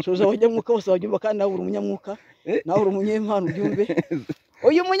suje abanyamwuka bose babyumva kandi nawe uri umunyamwuka nawe uri umunyempano ubyumve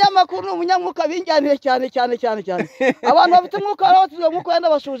uyu munyamakuru ni umunyamwuka binjyanire cyane abantu bafite umwuka barabatizwa umwuka yenda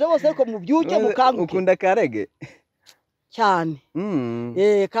bashuje bose ariko mubyuke mukanguke ukunda karege cyane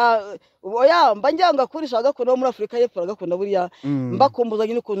oya mba njyanga kurisha agakunda muri Afrika y'Epfo agakunda buriya mbakumbuza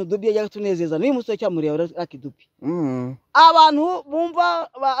nyine ukuntu dubi yajya tunezeza n'uyu musore cyamuriya akidubi abantu bumva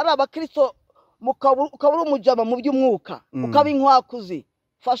ari abakristo ukabura umujama mu by'umwuka ukaba inkwakuzi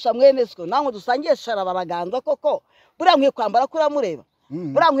fasha mwene siko nango dusangiye shara baraganza koko buriya nkwiye kwambara kuri amureba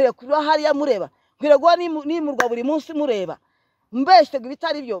buriya nkwiye kuri hariya mureba nkwiye guha nimurwa buri munsi mureba mbese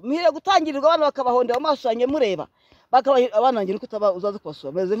bitari byo mwire gutangirirwa abantu bakabahondera amaso yanjye mureba abana ngira uko uzaza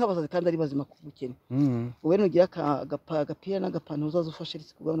kubasura beze nk'abasazi kandi ari bazima kubukene wowe nugira agapira n'agapantaro uzaza ufashe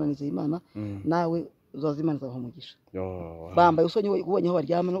kugabananiza Imana nawe uzaza Imana izabaha umugisha bambaye usonye ubonye aho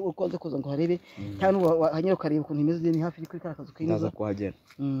baryama ukonze kuza ngo harebe cyangwa hanyura ukareba ukuntu imeze ni hafi kuri kara kazu k'inzu kuhagera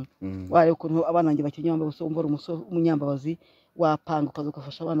wareba ukuntu abana nge bakenye bambaye uso umva umusore umunyambabazi wapanga ukaza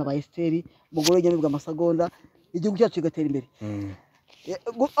ugafasha abana ba Esteri mugore nyamibwa amasegonda igihugu cyacu kigatera imbere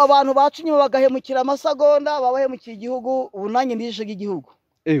abantu bacinye bagahemukira amasegonda babahemukiye igihugu ubu nanjye ndijisho ry'igihugu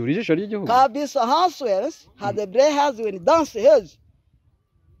urijisho ry'igihugu kabisa hanswers had the brave has when dance has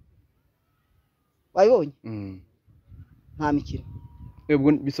bayibonye nta mikino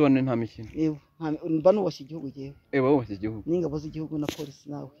ubwo bisobanuye nta mikino mba nubashye igihugu jewe wubashye igihugu n'ingabo z'igihugu na polisi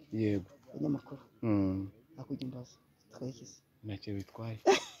nawe yego abanyamakuru nakujya imbaza twayikise ntacyo bitwaye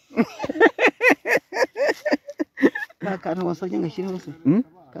akantu wasabye ngashyiraho se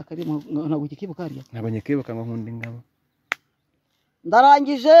kakari ntabwo ukikibuka harya ntabwo nyikibuka ngo nkunda ingabo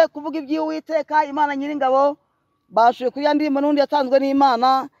ndarangije kuvuga iby'Uwiteka Imana Nyiringabo bashuye kuri ya ndirimbo n'undi yatanzwe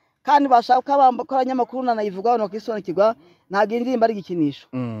n'Imana kandi bashaka bambakora nyamakuru nanayivugaho no kwisobanukirwa ntabwo indirimbo ari igikinisho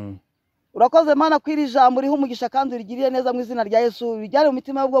urakoze Mana kwiri jambo riho umugisha kandi urigiriye neza mu izina rya Yesu bijyare mu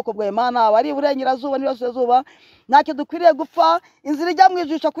mitima y'ubwoko bwa Imana bari burengerazuba n'irasirazuba ntacyo dukwiriye gupfa inzira ijya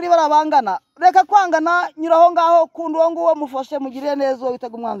mwijisha kuri barabangana reka kwangana nyuraho ngaho kundi uwo nguwo mufashe mugiriye neza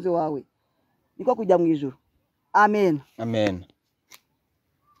witaga umwanzi wawe niko kujya mu ijuru amen amen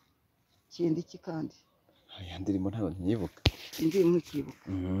kindi kandi aya ndirimo ntabwo nyibuka indirimbo ntikibuka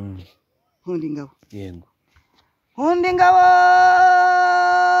nkunda ingabo yego nkunda ingabo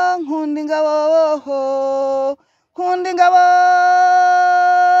nkunda ingabo nkunda ingabo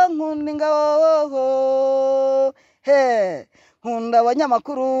nkunda ingabo he nkunda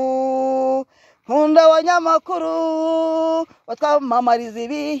abanyamakuru batwamamariza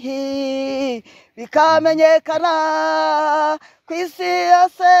ibihi bikamenyekana ku isi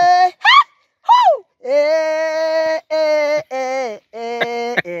yose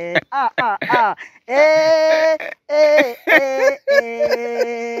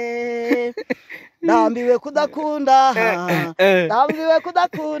ndambiwe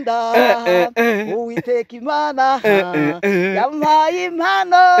kudakunda Uwiteka Imana yampaye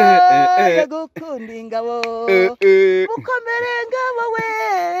impano yo gukunda ingabo mukomere ngabo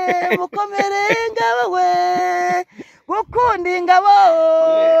we gukunda ingabo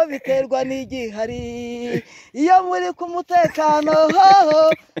biterwa n'igihari iyo muri ku mutekano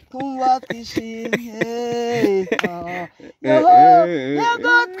tuba twishimye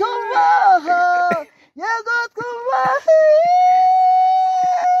yego twumva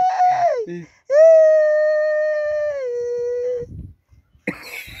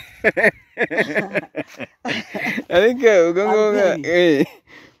ariko ubwo ngubwo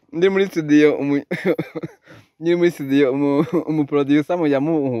ndi muri studio umuproducer mujya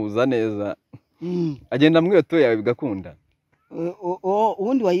muhuza neza agenda mwiyo to yawe bigakunda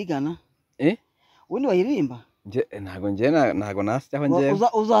ubundi wayigana ubundi wayiririmba ntago nasyaho nje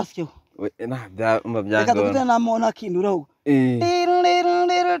uzasyaho reka dufite na mona kindi uraho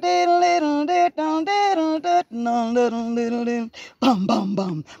bam bam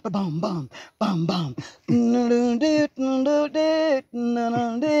bam bam bam bam bam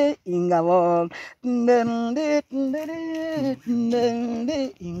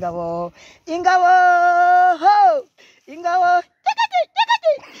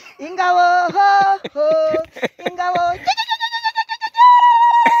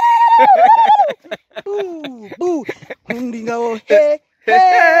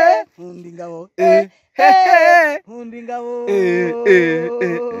Hundingabo hundingabo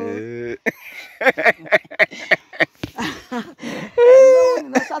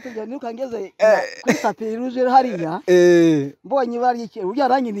nashatse nuko ngeze kuri sapiri ruje hariya mbonye ibara ry'ikintu burya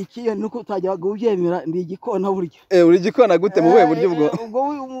rangi nikiyo nuko utajya ubyemera ndi igikona buryo uri igikona gute mu buhe buryo ubwo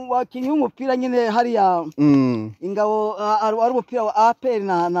wakinyi umupira nyine hariya ingabo ari umupira wa APR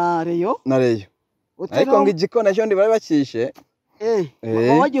na Reyo ariko ngo igikona cyo ndi bari bakishe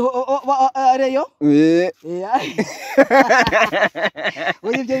Reyo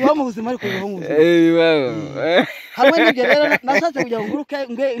ibyo biba mu buzima ariko biba mu buzima hamwe n'ibyo rero nashatse kugira ngo nguruke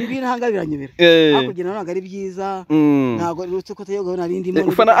ngw'intanga biranyobera ariko gena ntabwo ari byiza ntabwo rutse ko tayoga narindi mo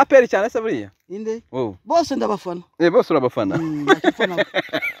ufana aperi cyane se buriya inde bose ndabafana bose urabafana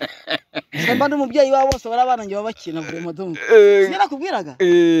samba n'umubyeyi wabo bose barabana ngiye babakina buri modomo sira kubwiraga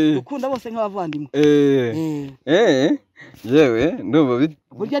ukunda bose nk'abavandimwe yewe ndumva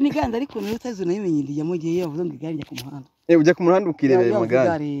burya niganda ariko n'utazi nayimenye ndiye mu gihe yavuze ngo iganje ku muhanda ujya ku muhanda ukirebera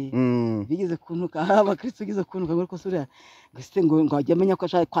magare bigeze kuntuka abakristo gize kuntuka ngo sura giste ngo ajya amenya ko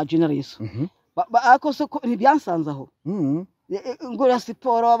ashaka kwa General Yesu akose ntibyansanzaho ngo la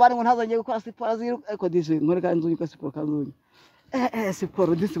siporo bari ngo ntazanye gukora siporo aziruka ariko disi nkore kanzu ko siporo kanzu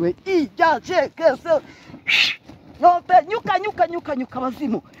siporo disi we ijya cheke so no pe nyuka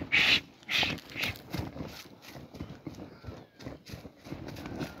bazimu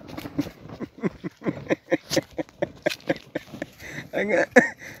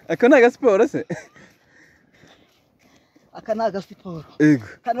aka ni agasiporo se aka ni agasiporo yego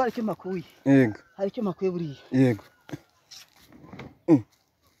kandi hari icyo makuye yego hari icyo makuye buriya yego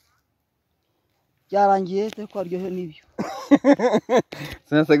byarangiye te ko aryohe n'ibyo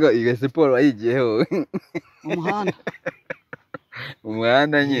sasa go iyo siporo ayigiyeho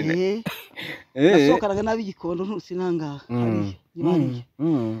umuhanda nyine nasokaraga nabigikondo ntusinangaha hari yibariye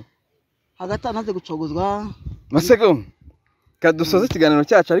hagati anaze gucogozwa Masego kadusoza ikiganiro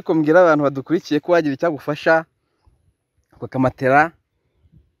cyacu ariko mbwira abantu badukurikiye ko wagira icyagufasha kukamatera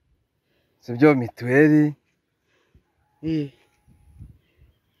sibyo mituweli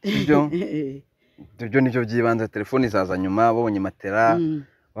ibyo nibyo byibanze telefoni zaza nyuma babonye matera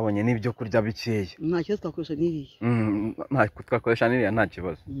babonye n'ibyo kurya bikeya nta kibazo twakoresha n'iriya nta twakoresha n'iriya nta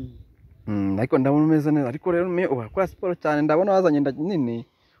kibazo ariko ndabona umeze neza ariko rero urakora siporo cyane ndabona wazanye inda nini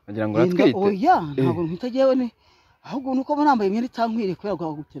wagira ngo uratwite oya ntabwo ntitagiyewe ne ahubwo nuko nambaye imyenda itankwiriye kubera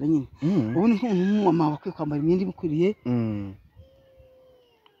ko gutera nyine ubu ni nk'umumama bakwiye kwambara imyenda imukwiriye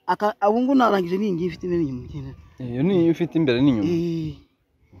abungu narangije n'ingi ifite imbere n'inyuma ngene iyo ni ifite imbere n'inyuma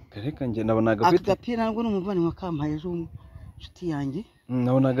kareka nge nabonaga kwita agapira nabwo n'umuvani wa kampaye ejo nshuti yanjye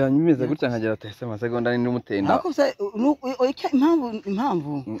nabonaga nyimeze gutya nkagira ati amasegonda ni n'umutenda ariko se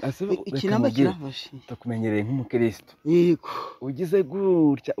impamvu ikinamba kirafashe takumenyereye nk'umukristo yego ugize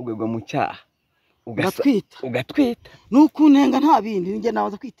gutya ugagwa mu cyaha ugatwita nukunenga nta bindi nige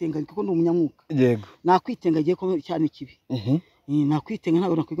nabaza kwitenga kuko ndi umunyamwuka yego nakwitenga agiye ko cyane kibi nakwitenga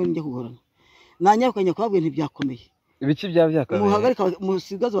ntabwo nakwiga njye kugorana nanyakanya kwabwiye ntibyakomeye ibiki byakomeye muhagarika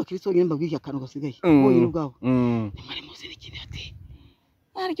musigazo wa Kristo nyine mbabwiye akantu gasigaye ubonye ubwabo nimari muzi n'ikindi ati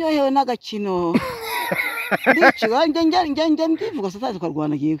aryohewe n'agakino ndikiwa njye ndivuga sataje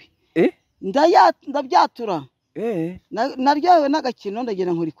kwarwana yewe ndabyatura naryohewe n'agakino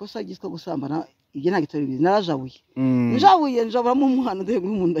ndagera nkora ikosa giswa gusambana ibyo nta gitori bizi narajabuye njabura mu muhano de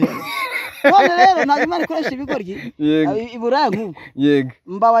nk'umunda yawe none rero nta imana ikoresha ibigoryi iburaya nk'ubwo yego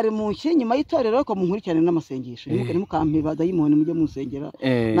mbabari mu nyuma y'itorero ariko mu nkurikirane n'amasengesho nimukampe badayimone mujye musengera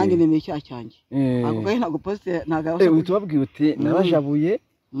nanjye nemeye icyaha cyanjye ako gahe ntabwo poste ntabwo tubabwiye uti narajabuye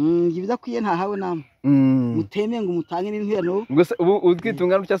ibidakwiye ntahawe namwe muteme ngo umutange n'intwero gusa ubu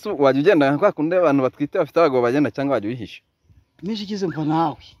utwitungana cyase wajya ugenda kwa kundi abantu batwite bafite abagabo bagenda cyangwa wajya uyihisha mishe kize mva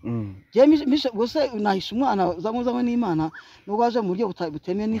nawe je mishe gusa nahisha umwana uzamuzanywe n'Imana nubwo waje mu buryo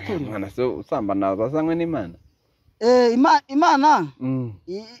butemeye n'itorero mwana se usambana bazanywe n'Imana Imana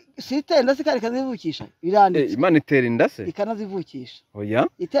sitenda sikareka zivukisha biranditse Imana itera indase ikanazivukisha oya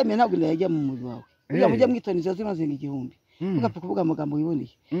itemeye ntabwo ndajya mu muri wawe ujya mujya mwitoniza zimaze igihumbi ugapfa kuvuga amagambo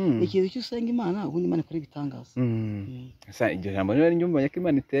yiboneye ikintu cy'usenga Imana ubundi Imana ikora ibitangaza sa iryo jambo rero nyumva ko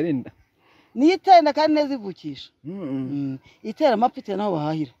Imana itera inda niyitenda kandi neza ivukisha itera amapfite naho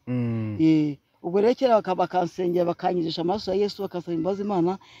bahahira ubwo rero kera bakansengera bakanyijisha amaraso ya Yesu bakasaba imbabazi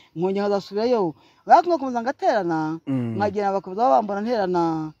Imana nkongera nkazasubirayo bakanga kumza ngaterana nkagenda bakaza bambona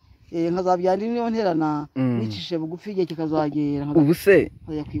nterana nkazabyandi niyo nterana nicishe bugufi igihe kikazagera ubu se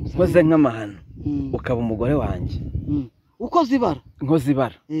koze nk'amahano ukaba umugore wanjye uko zibara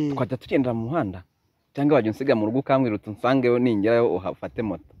nkozibara twajya tugendera mu muhanda cyangwa wajya unsiga mu rugo ukambwira uti nsangeyo ningerayo uhafate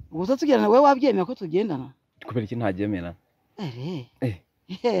moto gusa tugendana wowe wabyemera ko tugendana kubera iki ntabyemera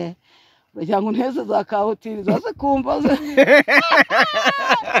uragira ngo nteze za kahotiri zaze kumva ze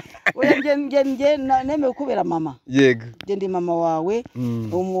oya nge nemeye kubera mama yego nge ndi mama wawe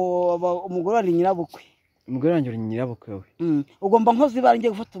umugore wanjye nyirabukwe umugore wanjye uri nyirabukwe we ugomba nkozibara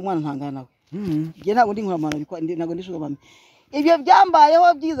ngiye gufata umwana ntangana nawe nge ntabwo ndi nkuramana ntabwo ndi shugabame ibyo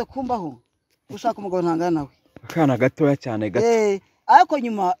byambayeho byize kumbaho ushaka umugabo ntangana nawe akana gatoya cyane gato ariko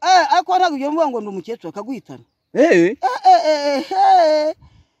nyuma ariko ntabwo ugiye mvuga ngo ndi umukecuru akaguhitana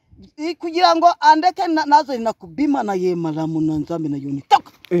kugira ngo andeke nazo ninakubima na yema la munanzambe na yoni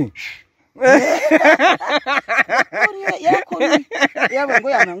taka yarakuriye yaba ngo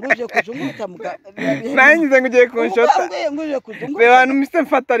yananguje kujunguta muga nanyize ngo ugiye kunshota nguje kujunguta reba hano mpise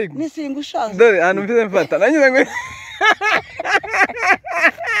mfata ariko nisinga ushaje dore hano mpise mfata nanyize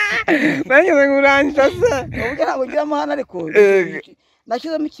ngo uranshase ubwo ntabwo ngira amahane ariko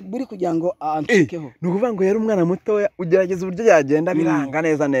nashyizemo ikiburi kugira ngo anshikeho ni ukuvuga ngo yari umwana mutoya ugerageza uburyo yagenda biranga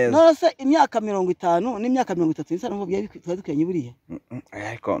neza neza none se imyaka 50 n'imyaka 30 nisa n'ubwo byari twari buriya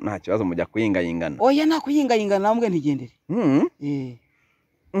ariko nta kibazo mujya kuyingayingana oya nta kuyingayingana namwe ntigendere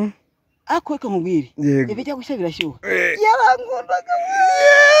ako reka nkubwire ibijya gushya birashyuha yarangundaga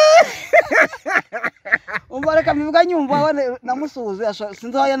umva reka mbivuga nyumva namusuhuze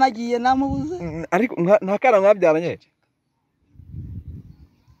sinzi aho yanagiye namubuze ariko nta kana mwabyaranye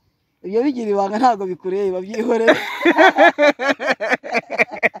ibyo bigira ibanga ntabwo bikureba byihorera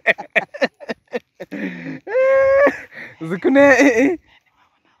zikune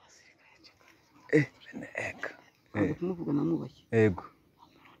kumuvuga namubashye yego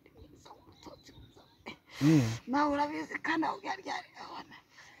nawe urabizi kana byari abana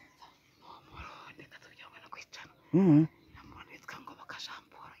reka tujyaho no kwicana namubona yitwa ngo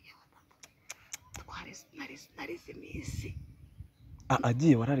bakajambora yewe narize misi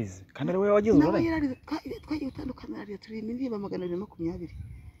agiye wararize kandi ari wowe wagize urare twagiye gutandukana rero turi Niba 220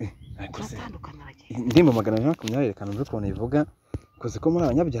 turatandukana aragiye Niba 220 kandi uzi ukuntu ivuga koze ko muri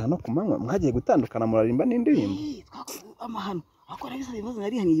abanyabyaha no kumanywa mwagiye gutandukana murarimba n'indirimbo amahano akora bisa ibibazo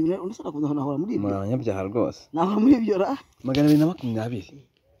narihaniye unasara kuza nahora muri ibyo muri abanyabyaha rwose nahora muri ibyo ra 220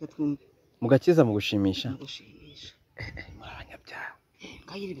 gatwumve mugakiza mu gushimisha muri abanyabyaha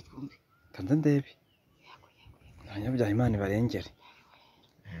ngayire bitwumve kandi ndebe abanyabyaha Imana ibarengere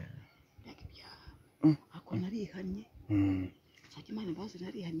ako narihanye cyangwa Imana bazi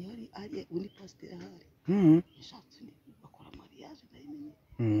narihanye ari undi pastor ahari yashatse bakora mariage ndayimenye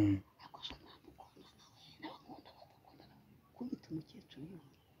akosha n'abakunda kubita umukecuru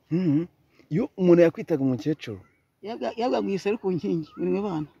yo umuntu yakwitaga umukecuru yabwise ari ku nkingi muri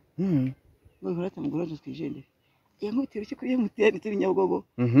bana ngo barata mugoroje twijende yankubitira cyo kuri muteri turi Nyabugogo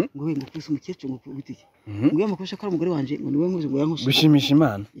ngo wenda kwise umukecuru ngo kubitike ngo yamakosha ko ari umugore wanje ngo niwe nkuze ngo yankosha gushimisha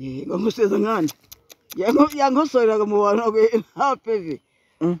Imana ngo nkuseza nkandi yankosoreraga mu bantu nta peve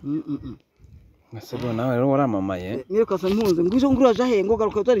Masego nawe rero waramamaye nirukasa mpunze ngo uraje ahengo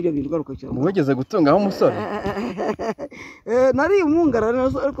garuka utari ibyo bintu garuka cyane wegeze gutungaho umusore nari umungara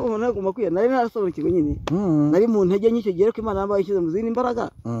ariko umuntu agomba kwiya nari narasobanukirwa nyine nari mu ntege nyicyo gihe ko Imana yambaye ishyize mu zindi imbaraga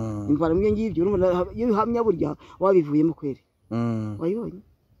imvana mu ngibyo y'ubuhamya burya wabivuyemo kweri wayibonye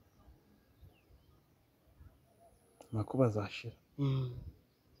makuba zashira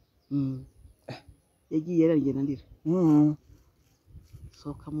yagiye yaragenda ndira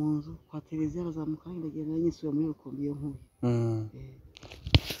soka mu nzu kwa televiziyo arazamuka ndagenda nyisuye muri rukumbi yo nkuye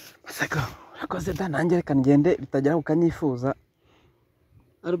Masego urakoze da nanjye reka ngende bitagera ukanyifuza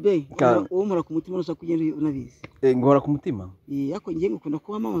Arbe uwo mura ku mutima ushaka kugenda unabizi ngora ku mutima yako ngiye ngukunda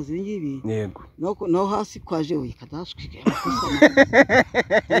kuba mamaze ngibi yego naho hasi kwaje we kadashwe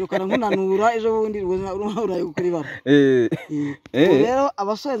yirukana nkunanura ejo bundi uraye gukora ibara rero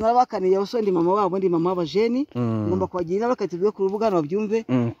abasore narabakaniye abasore ndi mama wabo ndi mama w'abajeni ngomba kubagira bakatibwe ku rubuga babyumve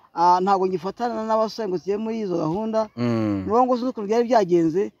ntago ngifatana n'abasore ngo ziye muri izo gahunda niwo ngo zuko byari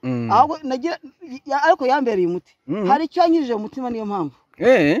byagenze ahubwo nagira ariko yambereye umuti hari icyo yanyirije mu mutima niyo mpamvu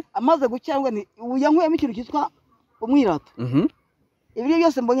amaze gucyangwa ni yankuyemo ikintu cyitwa umwirato ibyo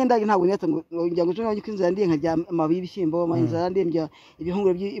byose mbonye ndage ntabwo niyata ngo njya gucunga inzira ndiye nkajya amabi y'ibishyimbo amanzara ndembya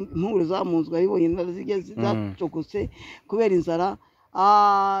impungure zamunzwe abibonye nazige zacokotse kubera inzara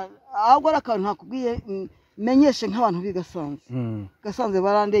ahubwo arakantu ntakubwiye menyeshe nk'abantu bigasanze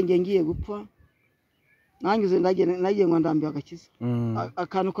barandengeye ngiye gupfa nangize nagiye ngo ndambiye agakiza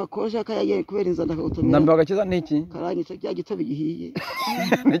akantu kakoje kayagiye kubera inzanda kagutomera ndambiye agakiza niki karanyitse cya gitobe gihiye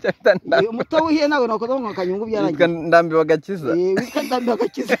umuto wihiye nawe nakoze ngo kanyungu byaragiye ndambiye agakiza ndambiye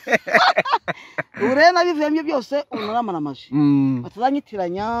agakiza urena bivemye byose unaramamaje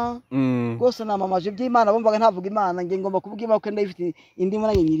batazanyitiranya rwose namamaje by'Imana bumvaga ntavuga Imana nge ngomba kuvuga Imana ko ndayifite indimo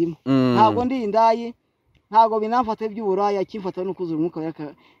nayo nyirimo ntabwo ndi indayi ntago binamfata by'uburaya kimfata no kuzura umwuka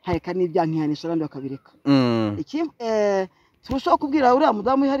hareka n'ibyankihanisha abandi bakabireka iki turushaho kubwira uriya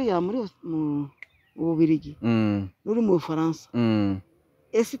mudamu hariya muri Ububirigi nuri mu Bufaransa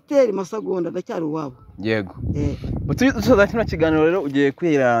Esther Masegonda ndacyari uwabo yego tuzoza kino kiganiro rero ugiye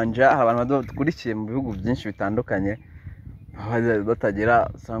kwiranja abantu badukurikiye mu bihugu byinshi bitandukanye batagira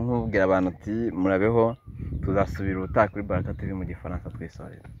nk'ubwira abantu ati murabeho tuzasubira ubutaha kuri Baraka TV mu Gifaransa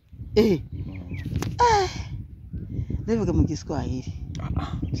twisorera ndavuga mu Giswahili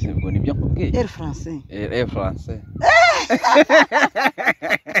sibwo nibyo nkubwiye français français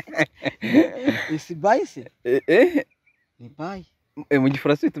isi bye se ni bye mu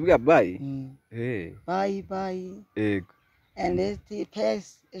gifaransa tuvuga bye bye bye yego and it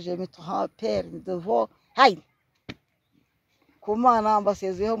pass je me rappelle de vos hay kumana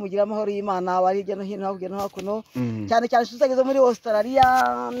ambasezeho mugira amahoro y'Imana abari hirya no hino hakurya no hakuno cyane cyane tuzageze muri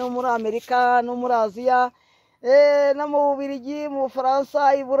Australia no muri Amerika no muri Aziya no mu Bubiligi mu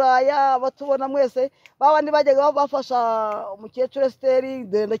Bufaransa i Buraya batubona mwese babandi bajyaga bafasha umukecuru Esteri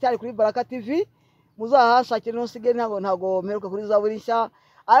ndende cyari kuri Baraka TV muzahashakire no sige ntago mperuka kuri zaburi nshya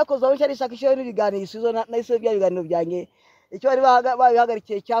ariko zaburi nshya rishakishiwe n'ibiganiro isubizo nahise bya biganiro byanjye icyo bari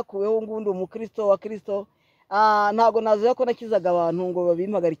babihagarikiye cyakuweho ngundi umukristo wa Kristo ntago nazuye ko nakizaga abantu ngo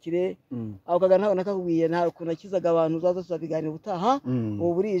babimpagarikire aho kaga ntago nakakubwiye nta ko nakizaga abantu zazo tuzabiganira ubutaha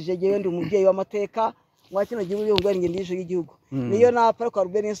ubu burije jewe ndi umubyeyi w'amateka mwa kino gihugu yo ngwari ngendisho y'igihugu niyo na Park wa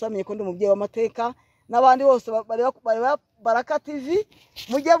Rubeni nsamenye ko ndi umubyeyi w'amateka n'abandi bose bari Baraka TV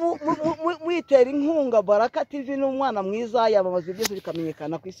mujye mwitera inkunga Baraka TV n'umwana mwiza yamamaza byose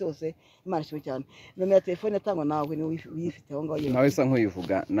bikamenyekana ku isi yose Imana ishimwe cyane nomero ya telefone yatangwa nawe ni uyifite aho ngaho nawe isa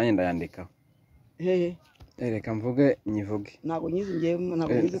nk'uyivuga nanjye ndayandika hehe reka mvuge nyivuge ntago nyizi ngiye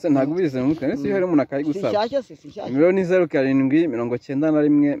ntago bize mu mutwe nese hari umuntu akayigusaba shyashya se shyashya nimero ni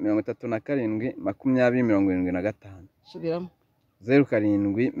 0791 subiramo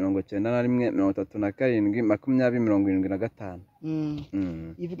 0791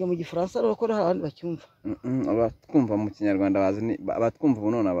 ivuga mu gifaransa rero ko hari abandi bacyumva abatwumva mu kinyarwanda abatwumva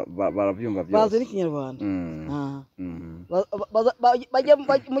ubu none barabyumva byose bazi n'ikinyarwanda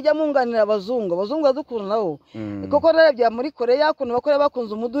mujya munganira abazungu badukunda nabo koko narebye muri Korea kuntu bakora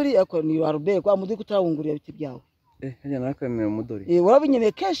bakunze umuduri ako ni warube kwa muduri kutawungurira biti byawe hajya nakwemera umuduri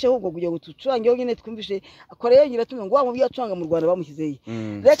warabinyene keshe ahubwo kugira gutucurangeho nyine twumvishe Korea nyira tumwe ngo mu byacuranga mu Rwanda bamushyizeyi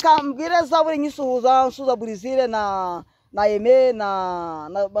reka mbwire zaburi nsuza Burizire na Eme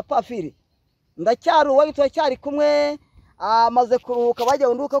na Bapafiri ndacyari uwabitwa cyari kumwe amaze kuruhuka bajya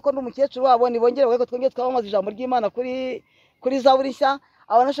unduka ko ndumukecuru wabo nibongere bako twongeye twabamaze ijambo ry'Imana kuri zaburi nshya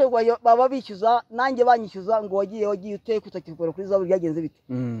abanashoye baba bicyuza nanjye banyishyuza ngo wagiye ute kutakikora kuri zaburi yagenze bite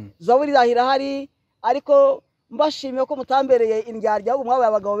zaburi rahira hari ariko mbashimiye ko mutambereye indyarya umwabaye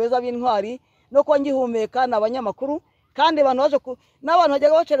abagabo beza b'intwari no ko ngihumeka n'abanyamakuru kandi abantu baje n'abantu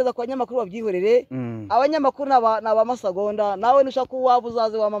bajyaga bacereza ku banyamakuru babyihorere abanyamakuru n'aba MASEGONDA nawe nushaka waba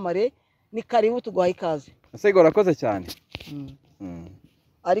uzaze wamamare ni karibu tuguha ikaze Masego urakoze cyane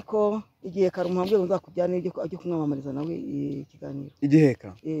ariko igihe karumuhambwe nzakujyana ibyo kumwamamariza nawe ikiganiro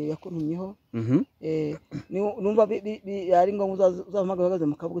igiheka yakuntumyeho numva ari ngo uzahamagara bagaze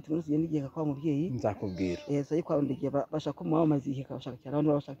mu kabuga tumenye tugende igihe kwa mubyeyi nzakubwira sai kwa ndigiye bashaka kumwamamariza igihe bashaka cyane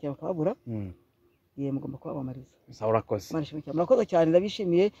abantu bashaka bakabura mugomba kwamamariza urakoze murakoze cyane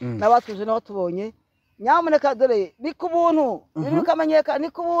ndabishimiye n'abatuje n'abatubonye nyamuneka dore ni ku buntu bikamenyekana ni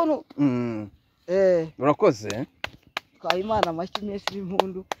ku buntu urakoze Imana amashyi menshi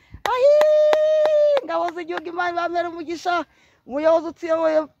n'impundu ngabo z'igihugu Imana bamera umugisha umuyobozi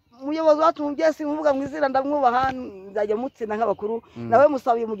utiyoboye umuyobozi wacu mu byese muvuga mu izina ndamwubaha nzajya mutsinda nk'abakuru nawe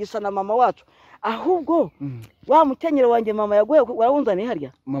musabiye umugisha na mama wacu ahubwo wa mukenyero wanjye mama yaguye warawunzaniye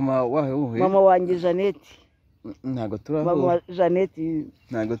harya mama wanjye Jeannette ntago turaho mama Jeannette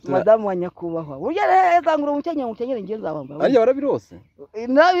ntago turaho madamu wa nyakubahwa burya reza ngura umukenyero ngiye nzabamba ariya barabirose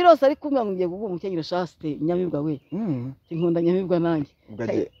nabirose ariko ngiye kuvuga umukenyero Shaste nyamibwa we inkunda nyamibwa nanjye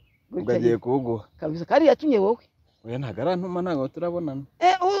ugagiye kuguha kabisa kandi yatumye wowe oya ntago arantuma ntago turabonana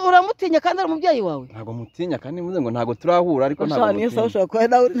uramutinya kandi ari umubyeyi wawe ntago mutinya kandi muze ngo ntago turahura ariko ntago mutinya kwa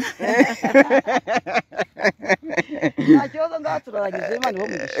nawe nta kibazo ngaha turarangiza Imana iho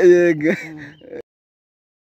mugisha yego